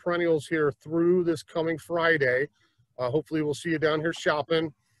 off all perennials here through this coming Friday. Hopefully we'll see you down here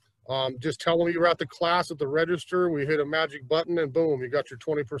shopping. Just tell them you were at the class at the register. We hit a magic button and boom, you got your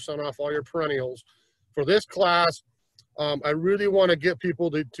 20% off all your perennials. For this class, I really want to get people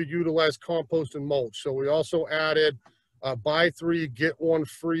to utilize compost and mulch. So we also added buy 3, get 1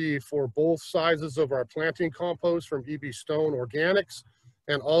 free for both sizes of our planting compost from EB Stone Organics,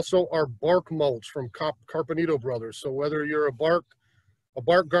 and also our bark mulch from Carpenito Brothers. So whether you're a bark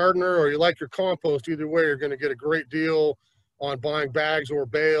gardener or you like your compost, either way, you're going to get a great deal on buying bags or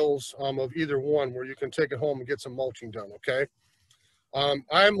bales of either one, where you can take it home and get some mulching done, okay?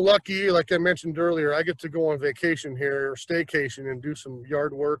 I'm lucky, like I mentioned earlier, I get to go on vacation here, or staycation, and do some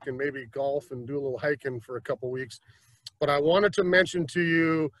yard work and maybe golf and do a little hiking for a couple weeks. But I wanted to mention to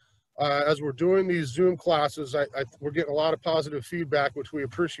you, as we're doing these Zoom classes, we're getting a lot of positive feedback, which we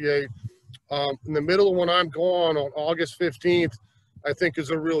appreciate. In the middle of when I'm gone on August 15th, I think is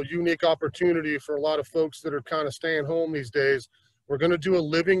a real unique opportunity for a lot of folks that are kind of staying home these days. We're going to do a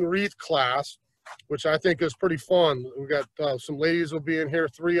living wreath class, which I think is pretty fun. We've got some ladies will be in here,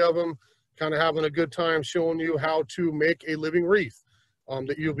 3 of them, kind of having a good time showing you how to make a living wreath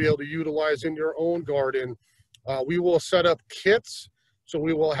that you'll be able to utilize in your own garden. We will set up kits, so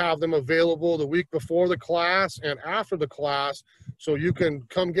we will have them available the week before the class and after the class, so you can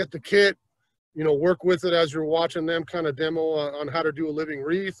come get the kit, you know, work with it as you're watching them kind of demo on how to do a living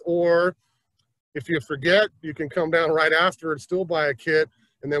wreath. Or if you forget, you can come down right after and still buy a kit,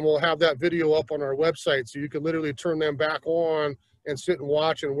 and then we'll have that video up on our website, so you can literally turn them back on and sit and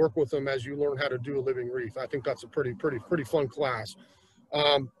watch and work with them as you learn how to do a living wreath. I think that's a pretty fun class.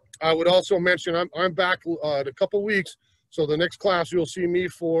 I would also mention I'm back in a couple weeks, so the next class you'll see me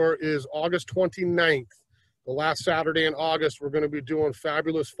for is August 29th. The last Saturday in August, we're going to be doing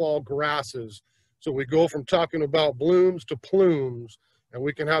fabulous fall grasses. So we go from talking about blooms to plumes, and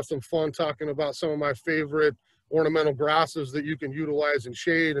we can have some fun talking about some of my favorite ornamental grasses that you can utilize in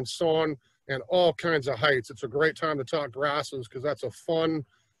shade and sun and all kinds of heights. It's a great time to talk grasses because that's a fun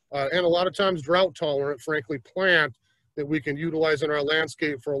and a lot of times drought tolerant, frankly, plant that we can utilize in our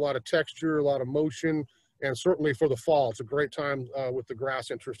landscape for a lot of texture, a lot of motion, and certainly for the fall. It's a great time with the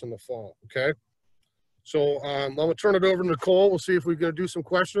grass interest in the fall, okay? So I'm gonna turn it over to Nicole. We'll see if we're gonna do some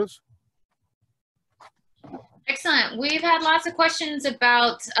questions. Excellent. We've had lots of questions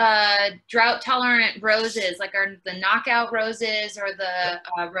about drought tolerant roses, like are the knockout roses or the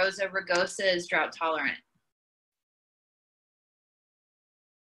Rosa rugosa drought tolerant?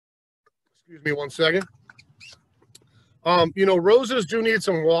 Excuse me one second. You know, roses do need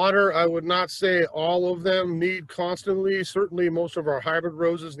some water. I would not say all of them need constantly. Certainly most of our hybrid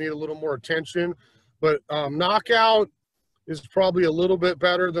roses need a little more attention, but knockout is probably a little bit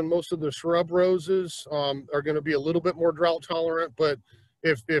better than most of the shrub roses. Are going to be a little bit more drought tolerant, but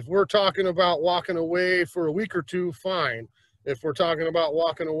if we're talking about walking away for a week or two, fine. If we're talking about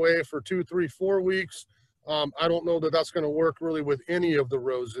walking away for 2, 3, 4 weeks, I don't know that that's going to work really with any of the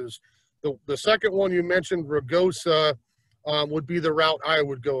roses. The second one you mentioned, rugosa, would be the route I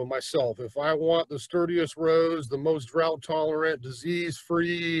would go myself. If I want the sturdiest rose, the most drought tolerant, disease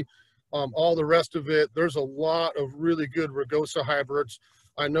free, all the rest of it, there's a lot of really good rugosa hybrids.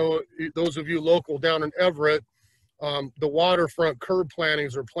 I know those of you local down in Everett, the waterfront curb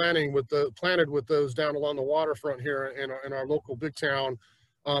plantings are planted with those down along the waterfront here in our local big town.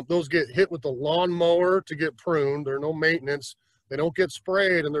 Those get hit with the lawnmower to get pruned. There's no maintenance. They don't get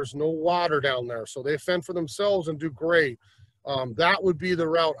sprayed, and there's no water down there. So they fend for themselves and do great. That would be the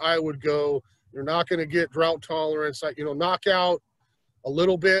route I would go. You're not going to get drought tolerance. You know, knock out a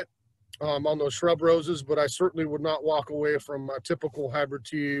little bit on those shrub roses, but I certainly would not walk away from typical hybrid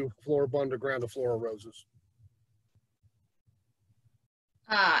tea, floribunda, grandiflora roses.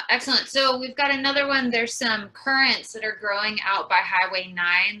 Excellent. So we've got another one. There's some currants that are growing out by Highway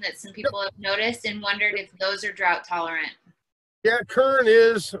 9 that some people have noticed and wondered if those are drought tolerant. Yeah, currant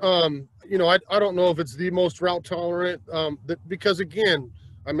is, you know, I don't know if it's the most drought tolerant, because again,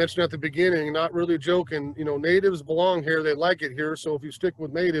 I mentioned at the beginning, not really joking, you know, natives belong here. They like it here. So if you stick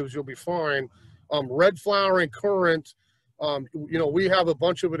with natives, you'll be fine. Red flowering currant, you know, we have a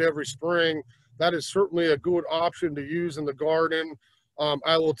bunch of it every spring. That is certainly a good option to use in the garden.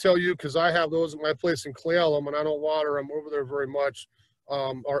 I will tell you, because I have those at my place in Cle Elum, and I don't water them over there very much,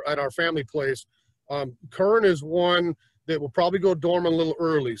 or at our family place. Currant is one that will probably go dormant a little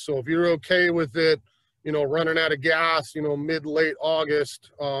early. So if you're okay with it, you know, running out of gas, you know, late August,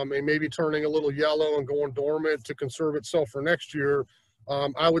 and maybe turning a little yellow and going dormant to conserve itself for next year,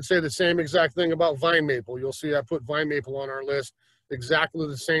 I would say the same exact thing about vine maple. You'll see I put vine maple on our list, exactly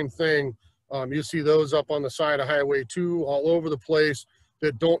the same thing. You see those up on the side of Highway 2 all over the place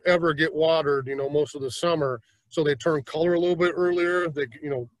that don't ever get watered, you know, most of the summer. So they turn color a little bit earlier. They, you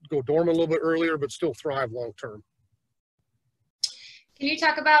know, go dormant a little bit earlier, but still thrive long term. Can you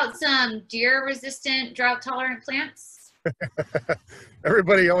talk about some deer-resistant, drought-tolerant plants?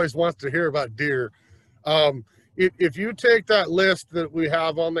 Everybody always wants to hear about deer. If you take that list that we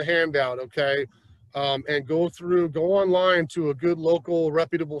have on the handout, okay, and go online to a good local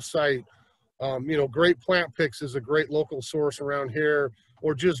reputable site, you know, Great Plant Picks is a great local source around here,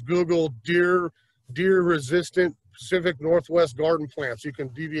 or just Google deer-resistant Pacific Northwest garden plants. You can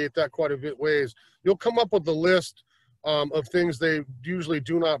deviate that quite a bit ways. You'll come up with the list of things they usually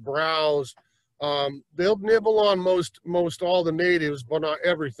do not browse. They'll nibble on most all the natives, but not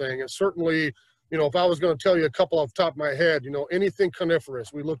everything. And certainly, you know, if I was going to tell you a couple off the top of my head, you know, anything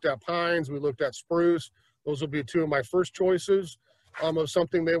coniferous. We looked at pines, we looked at spruce. Those will be two of my first choices of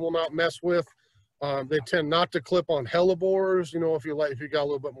something they will not mess with. They tend not to clip on hellebores, you know, if you got a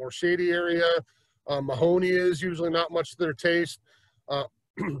little bit more shady area. Mahoney is usually not much to their taste.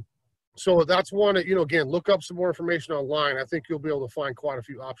 So that's one that, you know, again, look up some more information online. I think you'll be able to find quite a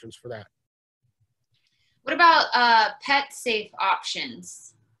few options for that. What about pet safe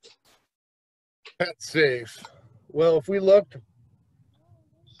options? Pet safe. Well, if we looked,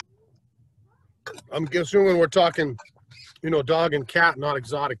 I'm assuming we're talking, you know, dog and cat, not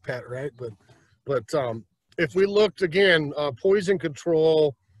exotic pet, right? But if we looked again, poison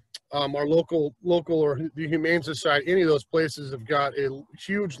control, our local or the Humane Society, any of those places have got a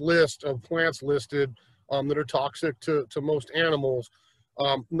huge list of plants listed that are toxic to most animals.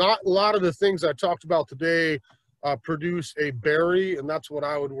 Not a lot of the things I talked about today produce a berry, and that's what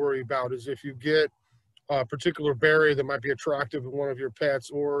I would worry about, is if you get a particular berry that might be attractive in one of your pets,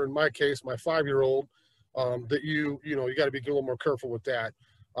 or in my case, my 5-year-old, that you got to be a little more careful with that.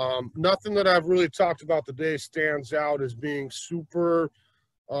 Nothing that I've really talked about today stands out as being super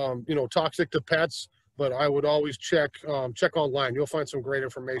you know, toxic to pets, but I would always check online. You'll find some great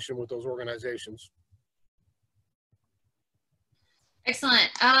information with those organizations. Excellent.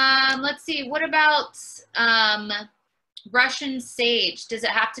 Let's see. What about Russian sage? Does it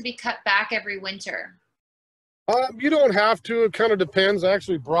have to be cut back every winter? You don't have to. It kind of depends. I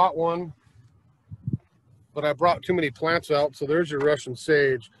actually brought one, but I brought too many plants out. So there's your Russian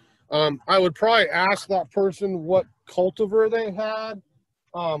sage. I would probably ask that person what cultivar they had.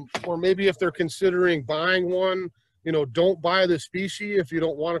 Or maybe if they're considering buying one, you know, don't buy the species if you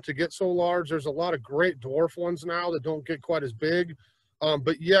don't want it to get so large. There's a lot of great dwarf ones now that don't get quite as big.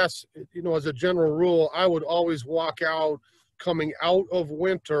 But yes, you know, as a general rule, I would always walk out coming out of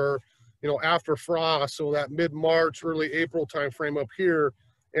winter, you know, after frost, so that mid-March, early April timeframe up here,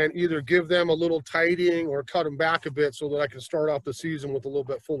 and either give them a little tidying or cut them back a bit so that I can start off the season with a little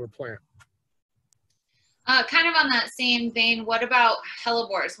bit fuller plant. Kind of on that same vein, what about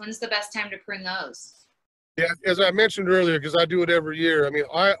hellebores? When's the best time to prune those? Yeah, as I mentioned earlier, because I do it every year, I mean,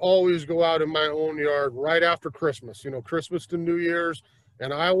 I always go out in my own yard right after Christmas, you know, Christmas to New Year's,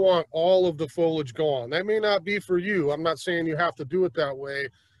 and I want all of the foliage gone. That may not be for you. I'm not saying you have to do it that way,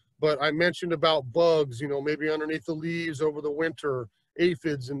 but I mentioned about bugs, you know, maybe underneath the leaves over the winter,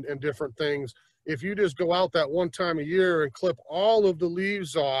 aphids and different things. If you just go out that one time a year and clip all of the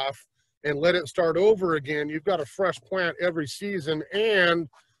leaves off and let it start over again, you've got a fresh plant every season, and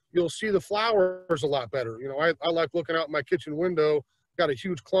you'll see the flowers a lot better. You know, I like looking out my kitchen window, got a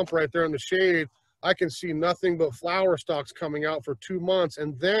huge clump right there in the shade. I can see nothing but flower stalks coming out for 2 months,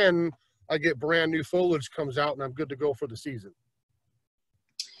 and then I get brand new foliage comes out, and I'm good to go for the season.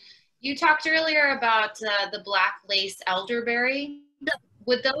 You talked earlier about the black lace elderberry. Yeah.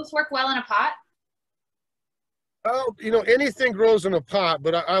 Would those work well in a pot? Oh, you know, anything grows in a pot,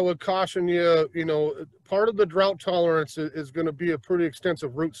 but I would caution you, you know, part of the drought tolerance is going to be a pretty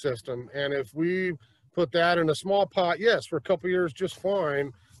extensive root system. And if we put that in a small pot, yes, for a couple of years, just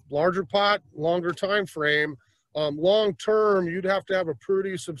fine. Larger pot, longer time frame. Long term, you'd have to have a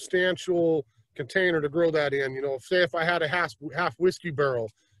pretty substantial container to grow that in. You know, say if I had a half whiskey barrel,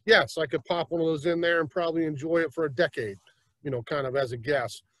 yes, I could pop one of those in there and probably enjoy it for a decade, you know, kind of as a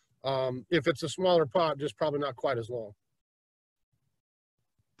guess. If it's a smaller pot, just probably not quite as long.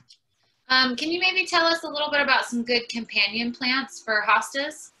 Can you maybe tell us a little bit about some good companion plants for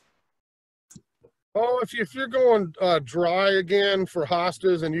hostas? Oh, if you're going dry again for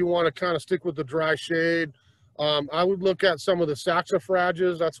hostas and you want to kind of stick with the dry shade, I would look at some of the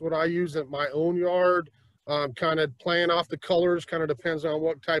saxifrages. That's what I use at my own yard. Kind of playing off the colors, kind of depends on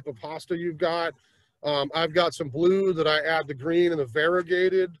what type of hosta you've got. I've got some blue that I add the green and the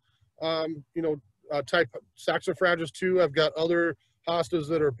variegated, type saxifrages too. I've got other hostas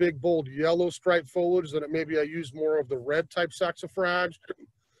that are big, bold, yellow striped foliage that maybe I use more of the red type saxifrage.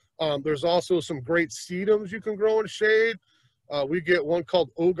 There's also some great sedums you can grow in shade. We get one called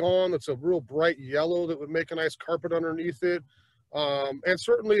Ogon that's a real bright yellow that would make a nice carpet underneath it. And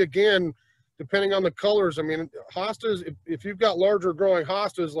certainly, again, depending on the colors, I mean, hostas, if you've got larger growing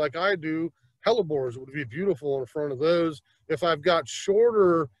hostas like I do, hellebores would be beautiful in front of those. If I've got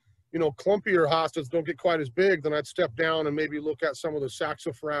shorter, you know, clumpier hostas, don't get quite as big, then I'd step down and maybe look at some of the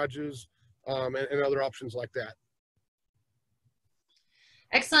saxifrages and other options like that.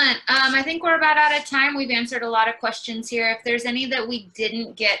 Excellent. I think we're about out of time. We've answered a lot of questions here. If there's any that we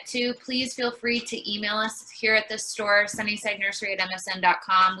didn't get to, please feel free to email us here at the store,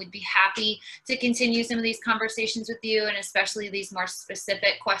 sunnysidenursery@msn.com. We'd be happy to continue some of these conversations with you, and especially these more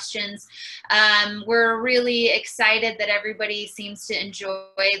specific questions. We're really excited that everybody seems to enjoy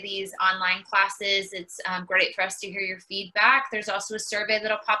these online classes. It's great for us to hear your feedback. There's also a survey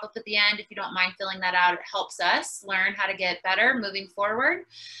that'll pop up at the end. If you don't mind filling that out, it helps us learn how to get better moving forward.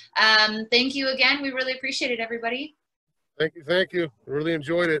 Thank you again. We really appreciate it, everybody. Thank you. I really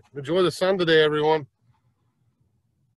enjoyed it. Enjoy the sun today, everyone.